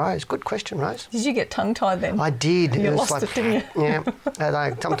 Thanks, Rose. Good question, Rose. Did you get tongue-tied then? I did. You lost it, didn't you?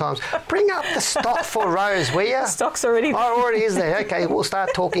 Yeah. Sometimes. Bring up the stock for Rose, will you? The stock's already there. Oh, it already is there. Okay, we'll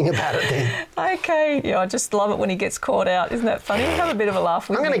start talking about it then. Okay. Yeah, I just love it when he gets caught out. Isn't that funny? Have a bit of a laugh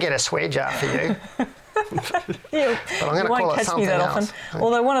with me. I'm going to get a swear jar for you. Yeah, but I'm going to call it something else.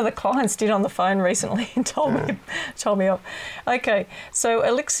 Although one of the clients did on the phone recently and told me off. Okay, so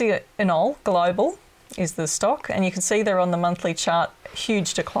Elixinol Global is the stock, and you can see there on the monthly chart,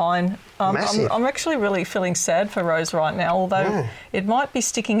 huge decline. I'm actually really feeling sad for Rose right now, although it might be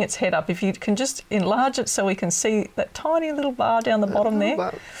sticking its head up. If you can just enlarge it so we can see that tiny little bar down the bottom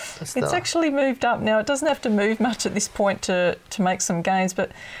there. It's actually moved up. Now, it doesn't have to move much at this point to make some gains,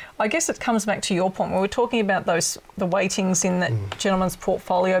 but I guess it comes back to your point. We were talking about the weightings in that gentleman's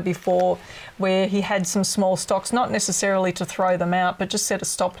portfolio before, where he had some small stocks, not necessarily to throw them out, but just set a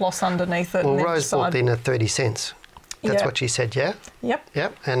stop loss underneath it. Well, Rose bought in at 30 cents. That's what she said, yeah?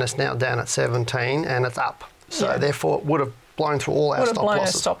 Yep. And it's now down at 17 and it's up. So therefore it would have blown through all our Would have stop blown a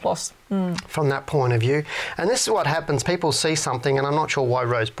losses. stop loss. From that point of view. And this is what happens. People see something, and I'm not sure why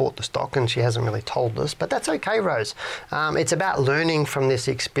Rose bought the stock, and she hasn't really told us, but that's okay, Rose. It's about learning from this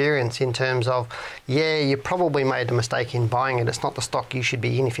experience in terms of, you probably made a mistake in buying it. It's not the stock you should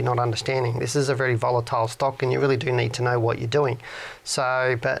be in if you're not understanding. This is a very volatile stock, and you really do need to know what you're doing.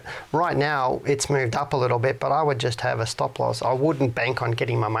 So, but right now, it's moved up a little bit, but I would just have a stop loss. I wouldn't bank on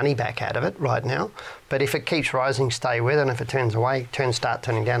getting my money back out of it right now, but if it keeps rising, stay with it, and if it start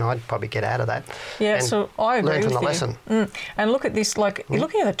turning down, I'd probably get out of that. Yeah, so I agree learn from with the you. lesson. And look at this, you're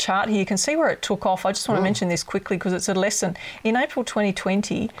looking at the chart here, you can see where it took off. I just want to mention this quickly because it's a lesson. In April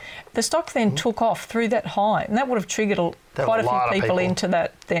 2020, the stock then took off through that high, and that would have triggered quite a few people into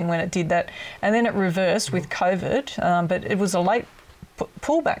that then when it did that. And then it reversed with COVID, but it was a late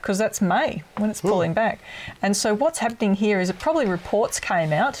pullback because that's May when it's pulling back. And so what's happening here is probably reports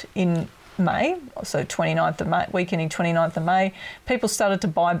came out in May, so 29th of May, weekend in 29th of May, people started to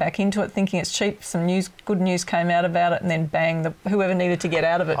buy back into it thinking it's cheap. Some good news came out about it, and then bang, whoever needed to get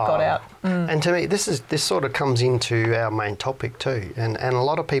out of it got out. And to me, this sort of comes into our main topic too. And a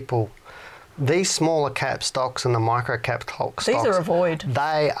lot of people, these smaller cap stocks and the micro cap stocks, these are a void.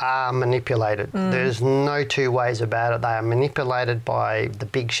 They are manipulated. There's no two ways about it. They are manipulated by the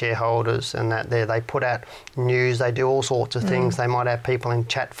big shareholders, and that they put out news. They do all sorts of things. They might have people in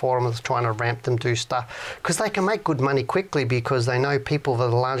chat forums trying to ramp them do stuff because they can make good money quickly because they know people that are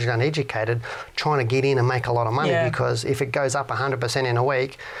largely uneducated trying to get in and make a lot of money because if it goes up 100% in a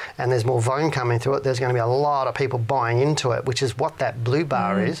week and there's more volume coming through it, there's going to be a lot of people buying into it, which is what that blue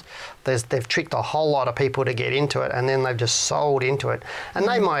bar is. They've tricked a whole lot of people to get into it, and then they've just sold into it. And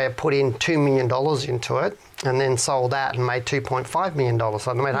they might have put in $2 million into it and then sold that and made $2.5 million.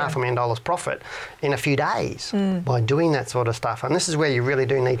 So they made $500,000 profit in a few days by doing that sort of stuff. And this is where you really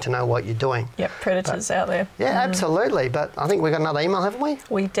do need to know what you're doing. Yep, predators out there. Yeah, absolutely. But I think we've got another email, haven't we?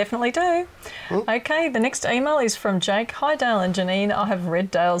 We definitely do. Okay, the next email is from Jake. Hi, Dale and Janine. I have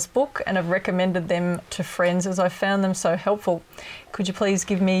read Dale's book and have recommended them to friends as I found them so helpful. Could you please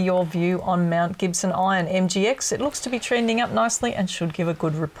give me your view on Mount Gibson Iron MGX? It looks to be trending up nicely and should give a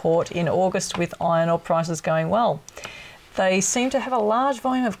good report in August with iron ore prices going well. They seem to have a large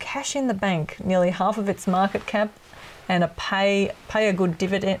volume of cash in the bank, nearly half of its market cap, and pay a good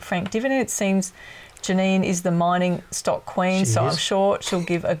dividend, frank dividend. It seems Janine is the mining stock queen, so I'm sure she'll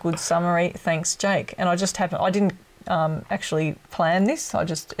give a good summary. Thanks, Jake. And I didn't actually plan this.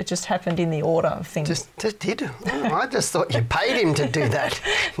 It just happened in the order of things. Just did. I just thought you paid him to do that.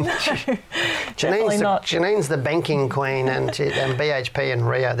 Janine's the banking queen, and BHP and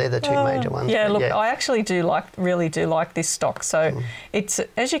Rio, they're the two major ones. Yeah, look, I actually really do like this stock. So it's,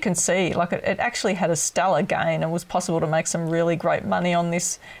 as you can see, it actually had a stellar gain and was possible to make some really great money on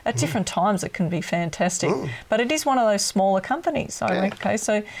this. At different times it can be fantastic. But it is one of those smaller companies. Okay,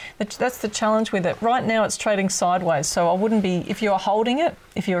 so that's the challenge with it. Right now it's trading sideways. So I wouldn't be, if you're holding it,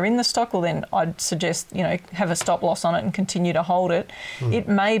 if you're in the stock, well then I'd suggest, have a stop loss on it and continue to hold it. It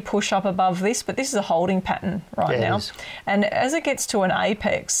may push up above this, but this is a holding pattern now. And as it gets to an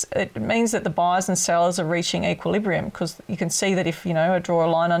apex, it means that the buyers and sellers are reaching equilibrium, because you can see that if, I draw a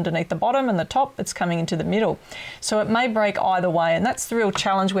line underneath the bottom and the top, it's coming into the middle. So it may break either way, and that's the real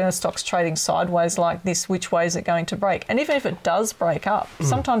challenge when a stock's trading sideways like this. Which way is it going to break? And even if it does break up,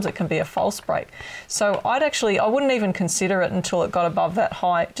 sometimes it can be a false break. So I wouldn't even consider it until it got above that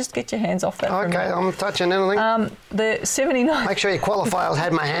high. Just get your hands off that. Okay, I'm touching anything. The 79. Make sure you qualify. I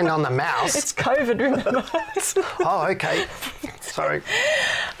had my hand on the mouse. It's COVID, remember? Oh, okay. Sorry.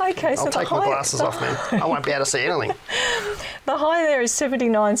 Okay, so I'll take my glasses off, man. I won't be able to see anything. The high there is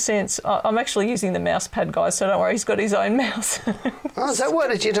 79 cents. I'm actually using the mouse pad, guys, so don't worry, he's got his own mouse. Is that what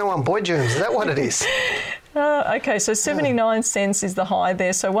it is? You don't want boy germs? Is that what it is? Okay, so 79 cents is the high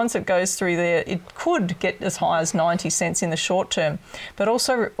there. So once it goes through there, it could get as high as 90 cents in the short term. But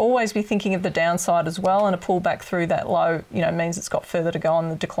also always be thinking of the downside as well, and a pullback through that low, means it's got further to go on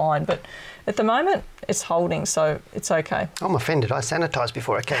the decline. But at the moment, it's holding, so it's okay. I'm offended. I sanitised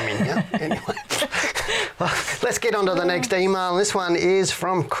before I came in, yeah? Anyway. Let's get on to the next email. This one is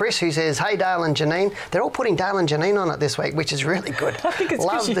from Chris, who says, "Hey, Dale and Janine." They're all putting Dale and Janine on it this week, which is really good. I think it's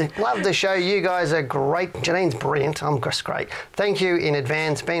love the show. You guys are great. Janine's brilliant. I'm just great. Thank you in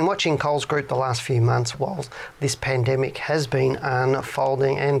advance. Been watching Coles Group the last few months while this pandemic has been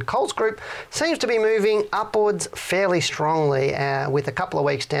unfolding, and Coles Group seems to be moving upwards fairly strongly. With a couple of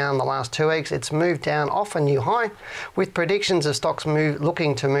weeks down the last 2 weeks, it's moved down off a new high, with predictions of stocks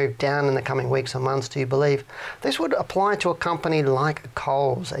looking to move down in the coming weeks or months. Do you believe this would apply to a company like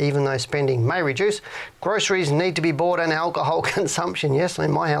Coles? Even though spending may reduce, groceries need to be bought and alcohol consumption, yes,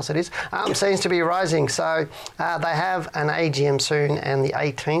 in my house it is, seems to be rising. So they have an AGM soon, and the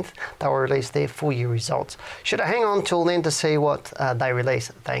 18th they will release their full year results. Should I hang on till then to see what they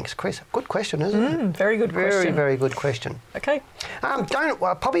release? Thanks, Chris. Good question, isn't it? Very good question. Very, very good question. Okay.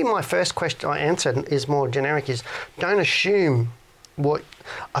 Probably my first question I answered is more generic, is don't assume what...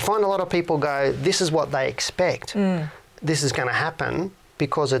 I find a lot of people go, this is what they expect. This is going to happen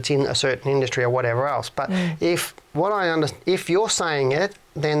because it's in a certain industry or whatever else. But if you're saying it,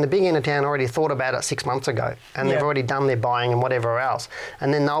 then the big end of town already thought about it 6 months ago, and they've already done their buying and whatever else,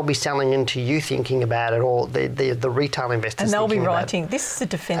 and then they'll be selling into you thinking about it, or the retail investors. And they'll be thinking writing, this is a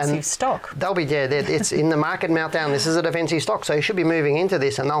defensive stock. They'll be it's in the market meltdown. This is a defensive stock, so you should be moving into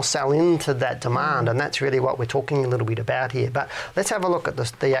this, and they'll sell into that demand, and that's really what we're talking a little bit about here. But let's have a look at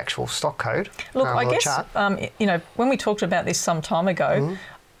the actual stock code. Look, I guess when we talked about this some time ago.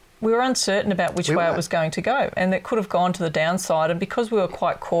 We were uncertain about which way it was going to go, and it could have gone to the downside. And because we were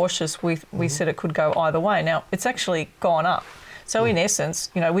quite cautious, we said it could go either way. Now, it's actually gone up. So in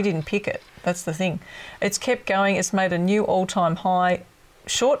essence, we didn't pick it. That's the thing. It's kept going. It's made a new all-time high.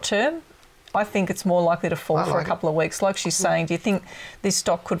 Short term, I think it's more likely to fall for a couple of weeks. Like she's saying, do you think this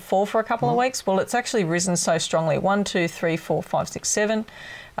stock could fall for a couple of weeks? Well, it's actually risen so strongly. 1, 2, 3, 4, 5, 6, 7.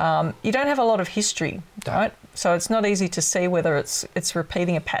 You don't have a lot of history, right? So it's not easy to see whether it's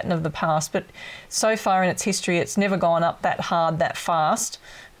repeating a pattern of the past. But so far in its history, it's never gone up that hard, that fast.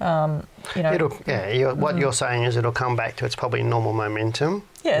 What you're saying is it'll come back to its probably normal momentum,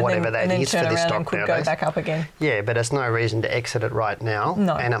 whatever that is for this stock and could nowadays. Go back up again. Yeah, but it's no reason to exit it right now,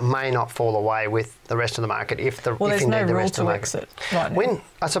 and it may not fall away with the rest of the market if there's no rule to exit right now.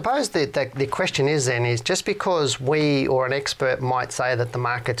 I suppose the question is just because we or an expert might say that the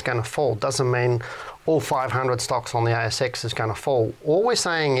market's going to fall doesn't mean all 500 stocks on the ASX is going to fall. All we're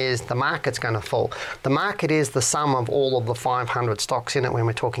saying is the market's going to fall. The market is the sum of all of the 500 stocks in it when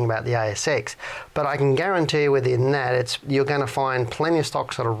we're talking about the ASX. But I can guarantee within that, you're going to find plenty of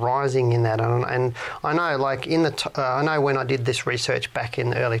stocks that are rising in that. And I know, like I know when I did this research back in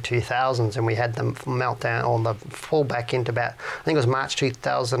the early 2000s, and we had the meltdown or the fallback into about, I think it was March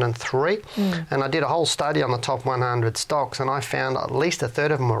 2003, and I did a whole study on the top 100 stocks, and I found at least a third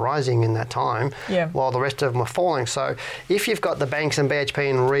of them were rising in that time. While the rest of them are falling. So if you've got the banks and BHP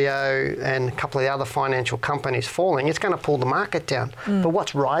and Rio and a couple of the other financial companies falling, it's going to pull the market down. But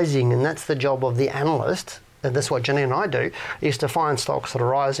what's rising, and that's the job of the analyst, and that's what Janine and I do, is to find stocks that are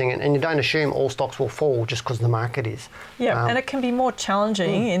rising, and you don't assume all stocks will fall just because the market is. Yeah, and it can be more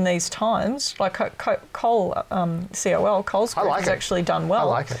challenging in these times. Like Coles Group has actually done well.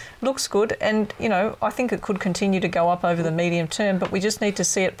 I like it. Looks good, and I think it could continue to go up over the medium term, but we just need to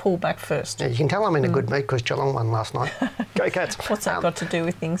see it pull back first. Yeah, you can tell I'm in a good mood because Geelong won last night. Go Cats. What's that got to do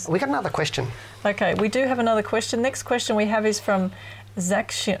with things? We got another question. Okay, we do have another question. Next question we have is from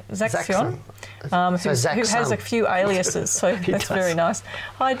Zaxion, who has a few aliases, so that's very nice.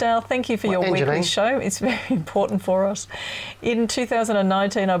 Hi Dale, thank you for your weekly Janine. show. It's very important for us. In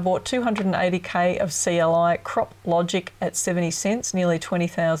 2019, I bought 280k of CLI Crop Logic at 70 cents, nearly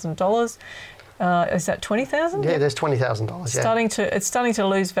 $20,000. Is that 20,000? Yeah, there's $20,000. Yeah. It's starting to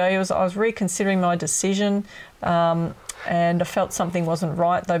lose value. I was reconsidering my decision. And I felt something wasn't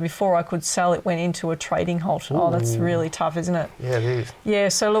right, though before I could sell, it went into a trading halt. Ooh. Oh, that's really tough, isn't it? Yeah, it is. Yeah,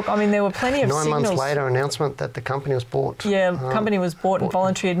 so look, there were plenty of 9 signals. months later, announcement that the company was bought. Yeah, the company was bought in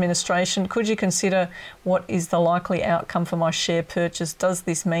voluntary administration. Could you consider what is the likely outcome for my share purchase? Does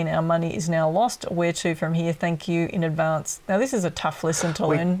this mean our money is now lost? Where to from here? Thank you in advance. Now, this is a tough lesson to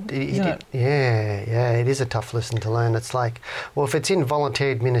learn, isn't it? Yeah, it is a tough lesson to learn. It's like, well, if it's in voluntary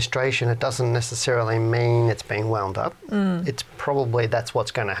administration, it doesn't necessarily mean it's being wound up. It's probably that's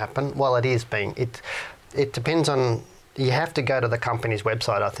what's going to happen. Well, it is being. It depends on. You have to go to the company's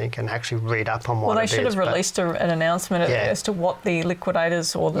website, I think, and actually read up on what it is. Well, they should have released an announcement as to what the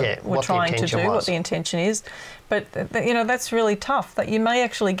liquidators were trying to do, what the intention is. But, that's really tough, that you may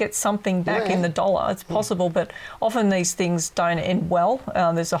actually get something back in the dollar. It's possible, but often these things don't end well.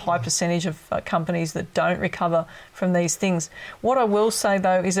 There's a high percentage of companies that don't recover from these things. What I will say,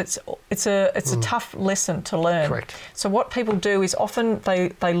 though, is it's a tough lesson to learn. Correct. So what people do is often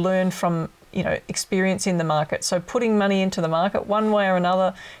they learn from experience in the market. So putting money into the market, one way or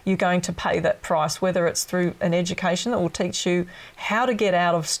another, you're going to pay that price, whether it's through an education that will teach you how to get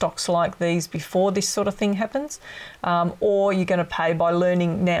out of stocks like these before this sort of thing happens, or you're going to pay by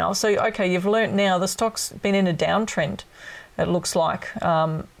learning now. So, okay, you've learnt now, the stock's been in a downtrend. it looks like.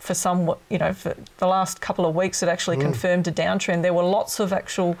 For some, you know, for the last couple of weeks, it actually confirmed a downtrend. There were lots of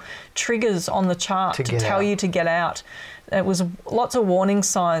actual triggers on the chart to tell you to get out. It was lots of warning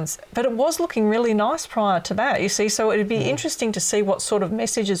signs, but it was looking really nice prior to that, you see. So it'd be interesting to see what sort of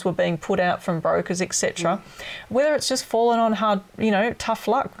messages were being put out from brokers, etc. Whether it's just fallen on hard, you know, tough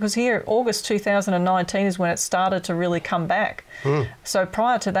luck, because here August 2019 is when it started to really come back. So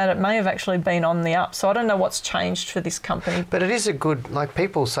prior to that, it may have actually been on the up. So I don't know what's changed for this company. But it is a good, like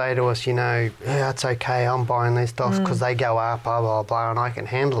people say to us, you know, yeah, it's okay, I'm buying these stocks because they go up, blah, blah, blah, and I can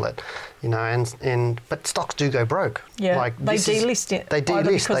handle it. You know, but stocks do go broke. Yeah, like they delist it. They delist,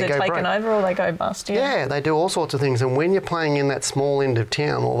 either because they they're go taken broke. over or they go bust. Yeah, they do all sorts of things. And when you're playing in that small end of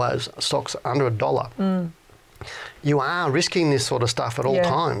town, all those stocks under $1, you are risking this sort of stuff at all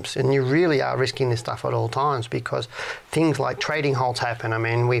times. And you really are risking this stuff at all times because things like trading halts happen. I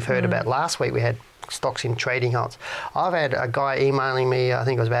mean, we've heard about last week, we had stocks in trading halts. I've had a guy emailing me, I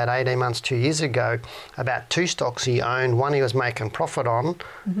think it was about 18 months, 2 years ago, about 2 stocks he owned. One he was making profit on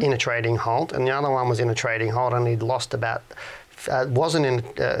in a trading halt, and the other one was in a trading halt, and he'd lost about wasn't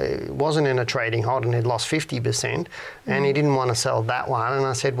in a trading halt, and he'd lost 50%, and he didn't want to sell that one. And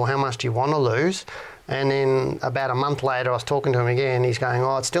I said, well, how much do you want to lose? And then about a month later, I was talking to him again. He's going,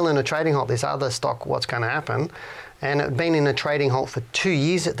 oh, it's still in a trading halt, this other stock, what's going to happen? And it had been in a trading halt for 2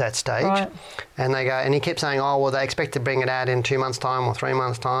 years at that stage. Right. And they go, and he kept saying, oh, well, they expect to bring it out in 2 months' time or 3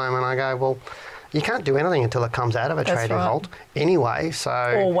 months' time. And I go, well, you can't do anything until it comes out of a trading halt anyway. So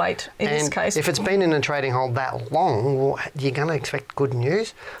or wait, in this case. If it's been in a trading halt that long, well, you're going to expect good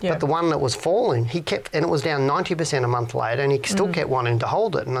news. But the one that was falling, he kept, and it was down 90% a month later, and he still kept wanting to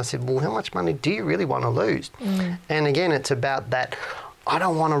hold it. And I said, well, how much money do you really want to lose? And again, it's about that. I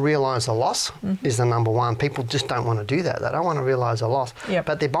don't want to realise a loss is the number one. People just don't want to do that. They don't want to realise a loss.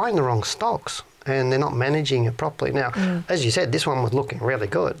 But they're buying the wrong stocks and they're not managing it properly. Now, as you said, this one was looking really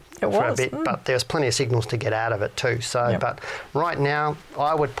good for a bit, but there's plenty of signals to get out of it too. So, but right now,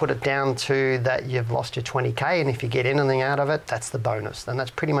 I would put it down to that you've lost your 20K, and if you get anything out of it, that's the bonus. And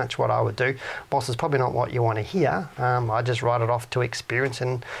that's pretty much what I would do. Boss, is probably not what you want to hear. I just write it off to experience,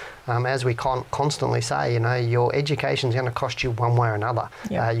 and as we constantly say, you know, your education is going to cost you one way or another.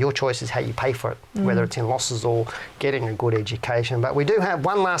 Your choice is how you pay for it, whether it's in losses or getting a good education. But we do have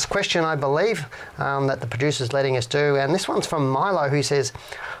one last question, I believe, that the producer's letting us do, and this one's from Milo, who says,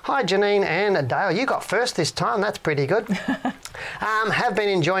 hi Janine and Dale, you got first this time, that's pretty good. Have been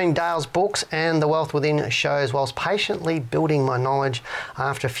enjoying Dale's books and the Wealth Within shows whilst patiently building my knowledge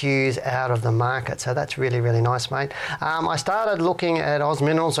after a few years out of the market. So that's really, really nice, mate. I started looking at Oz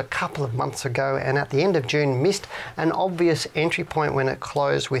Minerals a couple of months ago, and at the end of June missed an obvious entry point when it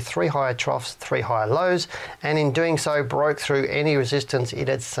closed with 3 higher troughs, 3 higher lows, and in doing so broke through any resistance it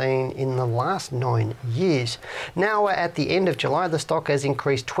had seen in the last 9 years. Now we're at the end of July, the stock has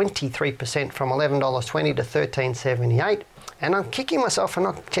increased 23% from $11.20 to $13.78. And I'm kicking myself for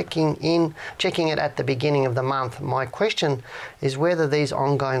not checking it at the beginning of the month. My question is whether these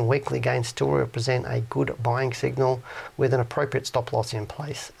ongoing weekly gains still represent a good buying signal with an appropriate stop loss in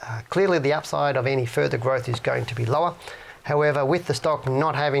place. Clearly the upside of any further growth is going to be lower. However, with the stock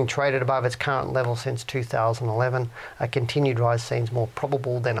not having traded above its current level since 2011, a continued rise seems more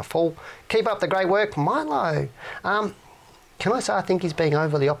probable than a fall. Keep up the great work, Milo. Can I say I think he's being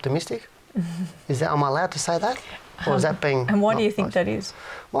overly optimistic? Am I allowed to say that? Or is that being... And why do you think that is?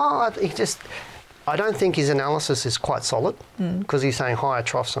 Well, I don't think his analysis is quite solid because he's saying higher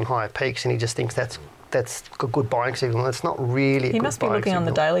troughs and higher peaks, and he just thinks that's a good buying signal. It's not really a good buying signal. He must be looking on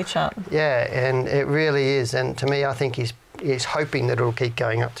the daily chart. Yeah, and it really is. And to me, I think he's hoping that it'll keep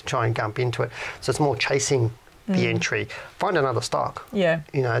going up to try and gump into it. So it's more chasing the entry. Find another stock. Yeah.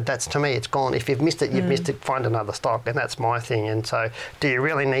 You know, that's, to me, it's gone. If you've missed it, you've missed it. Find another stock, and that's my thing. And so do you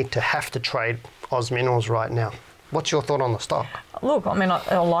really need to have to trade Oz Minerals right now? What's your thought on the stock? Look, I mean,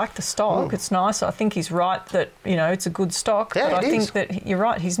 I like the stock. It's nice. I think he's right that, you know, it's a good stock. Yeah, but I think that you're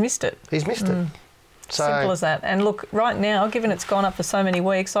right, he's missed it. He's missed it. So, simple as that. And look, right now, given it's gone up for so many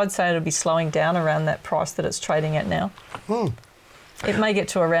weeks, I'd say it'll be slowing down around that price that it's trading at now. It may get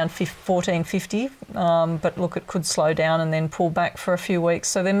to around $14.50, but look, it could slow down and then pull back for a few weeks.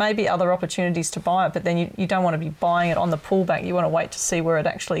 So there may be other opportunities to buy it, but then you don't want to be buying it on the pullback. You want to wait to see where it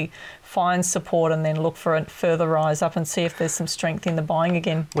actually finds support and then look for a further rise up and see if there's some strength in the buying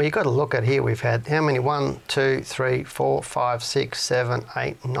again. Well, you've got to look at here. We've had how many? 1, 2, 3, 4, 5, 6, 7,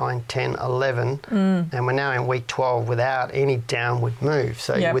 8, 9, 10, 11. And we're now in week 12 without any downward move.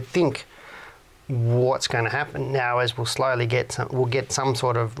 So you would think what's going to happen now is we'll slowly get some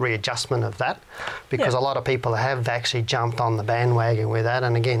sort of readjustment of that, because a lot of people have actually jumped on the bandwagon with that,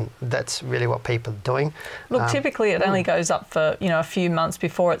 and again, that's really what people are doing. Look, typically it only goes up for a few months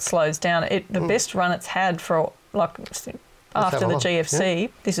before it slows down. The best run it's had for after the GFC,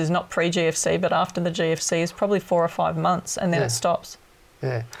 this is not pre-GFC, but after the GFC is probably 4 or 5 months, and then it stops.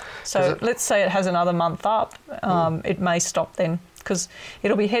 Yeah. So let's say it has another month up, it may stop then, because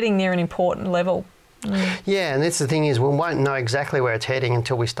it'll be heading near an important level. Yeah, and that's the thing is we won't know exactly where it's heading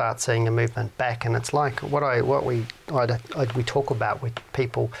until we start seeing a movement back. And it's like what we talk about with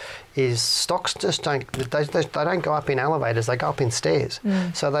people is stocks just don't go up in elevators, they go up in stairs.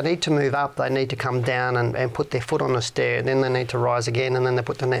 So they need to move up, they need to come down and put their foot on the stair, and then they need to rise again, and then they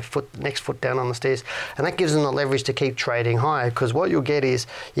put the next foot down on the stairs, and that gives them the leverage to keep trading higher. Because what you'll get is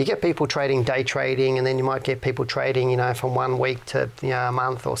you get people trading day trading, and then you might get people trading from 1 week to a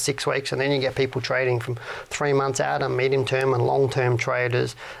month or 6 weeks, and then you get people trading from 3 months out, and medium term and long term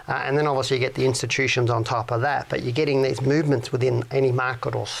traders, and then obviously you get the institutions on top of that. But you're getting these movements within any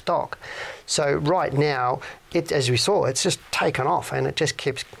market or stock. So right now, as we saw, it's just taken off, and it just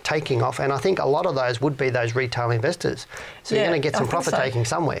keeps taking off. And I think a lot of those would be those retail investors. So you're going to get some profit taking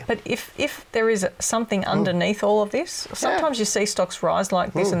somewhere. But if there is something underneath all of this, sometimes you see stocks rise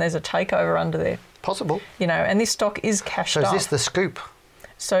like this and there's a takeover under there. Possible. And this stock is cashed up. So is this the scoop?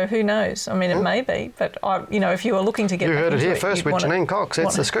 So who knows? I mean, it may be, but if you were looking to get you back heard it into here first with Janine Cox.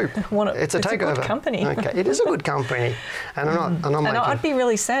 It's the scoop. It's a takeover. It's a good company. Okay, it is a good company, and I'd be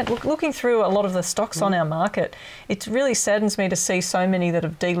really sad. Looking through a lot of the stocks on our market, it really saddens me to see so many that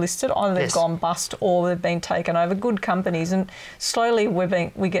have delisted. Either they've gone bust or they've been taken over. Good companies, and slowly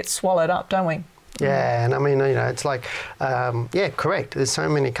we get swallowed up, don't we? Yeah, and I mean, it's like, correct. There's so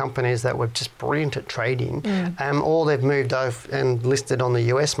many companies that were just brilliant at trading, or they've moved over and listed on the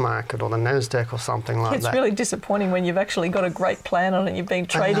US market or the NASDAQ or something like that. It's really disappointing when you've actually got a great plan on it, you've been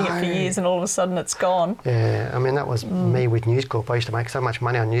trading it for years, and all of a sudden it's gone. Yeah, I mean, that was me with News Corp. I used to make so much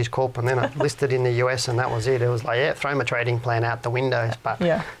money on News Corp, and then I listed in the US, and that was it. It was like, throw my trading plan out the windows. But,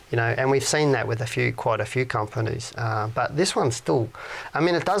 and we've seen that with quite a few companies. But this one's still, I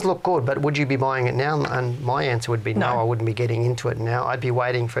mean, it does look good, but would you be buying it now? And my answer would be no, I wouldn't be getting into it now. I'd be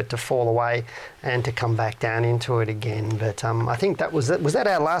waiting for it to fall away and to come back down into it again. But I think was that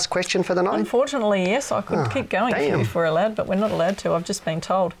our last question for the night? Unfortunately, yes. I could keep going if we're allowed, but we're not allowed to. I've just been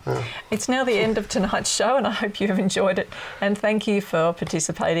told. It's now the end of tonight's show, and I hope you have enjoyed it. And thank you for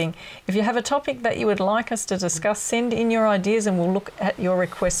participating. If you have a topic that you would like us to discuss, send in your ideas and we'll look at your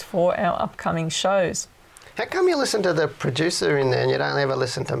requests for our upcoming shows. How come you listen to the producer in there and you don't ever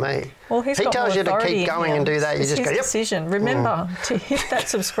listen to me? Well, he tells you to keep going and do that. You just go, yep. Decision. Remember to hit that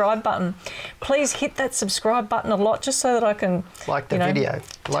subscribe button. Please hit that subscribe button a lot, just so that I can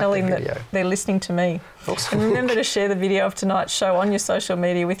tell him that they're listening to me. Awesome. And remember to share the video of tonight's show on your social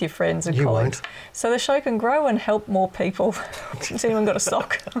media with your friends and colleagues, so the show can grow and help more people. Has anyone got a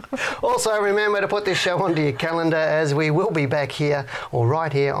sock? Also, remember to put this show onto your calendar, as we will be back here or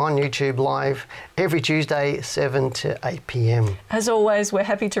right here on YouTube Live every Tuesday, 7 to 8 p.m. As always, we're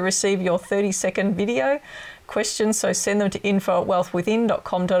happy to receive your 30-second video questions, so send them to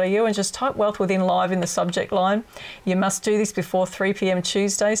info@wealthwithin.com.au and just type Wealth Within Live in the subject line. You must do this before 3 p.m.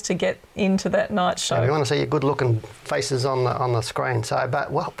 Tuesdays to get into that night's show. We want to see your good-looking faces on the screen. So,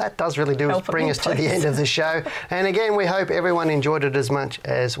 that does really bring us to the end of the show. And again, we hope everyone enjoyed it as much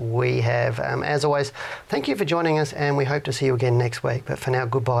as we have. As always, thank you for joining us, and we hope to see you again next week. But for now,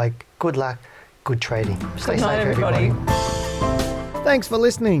 goodbye, good luck, good trading. Stay safe, everybody. Thanks for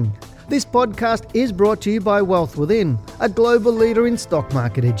listening. This podcast is brought to you by Wealth Within, a global leader in stock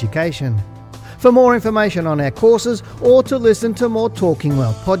market education. For more information on our courses or to listen to more Talking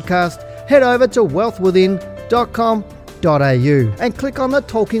Wealth podcasts, head over to wealthwithin.com.au and click on the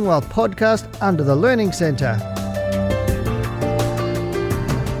Talking Wealth podcast under the Learning Centre.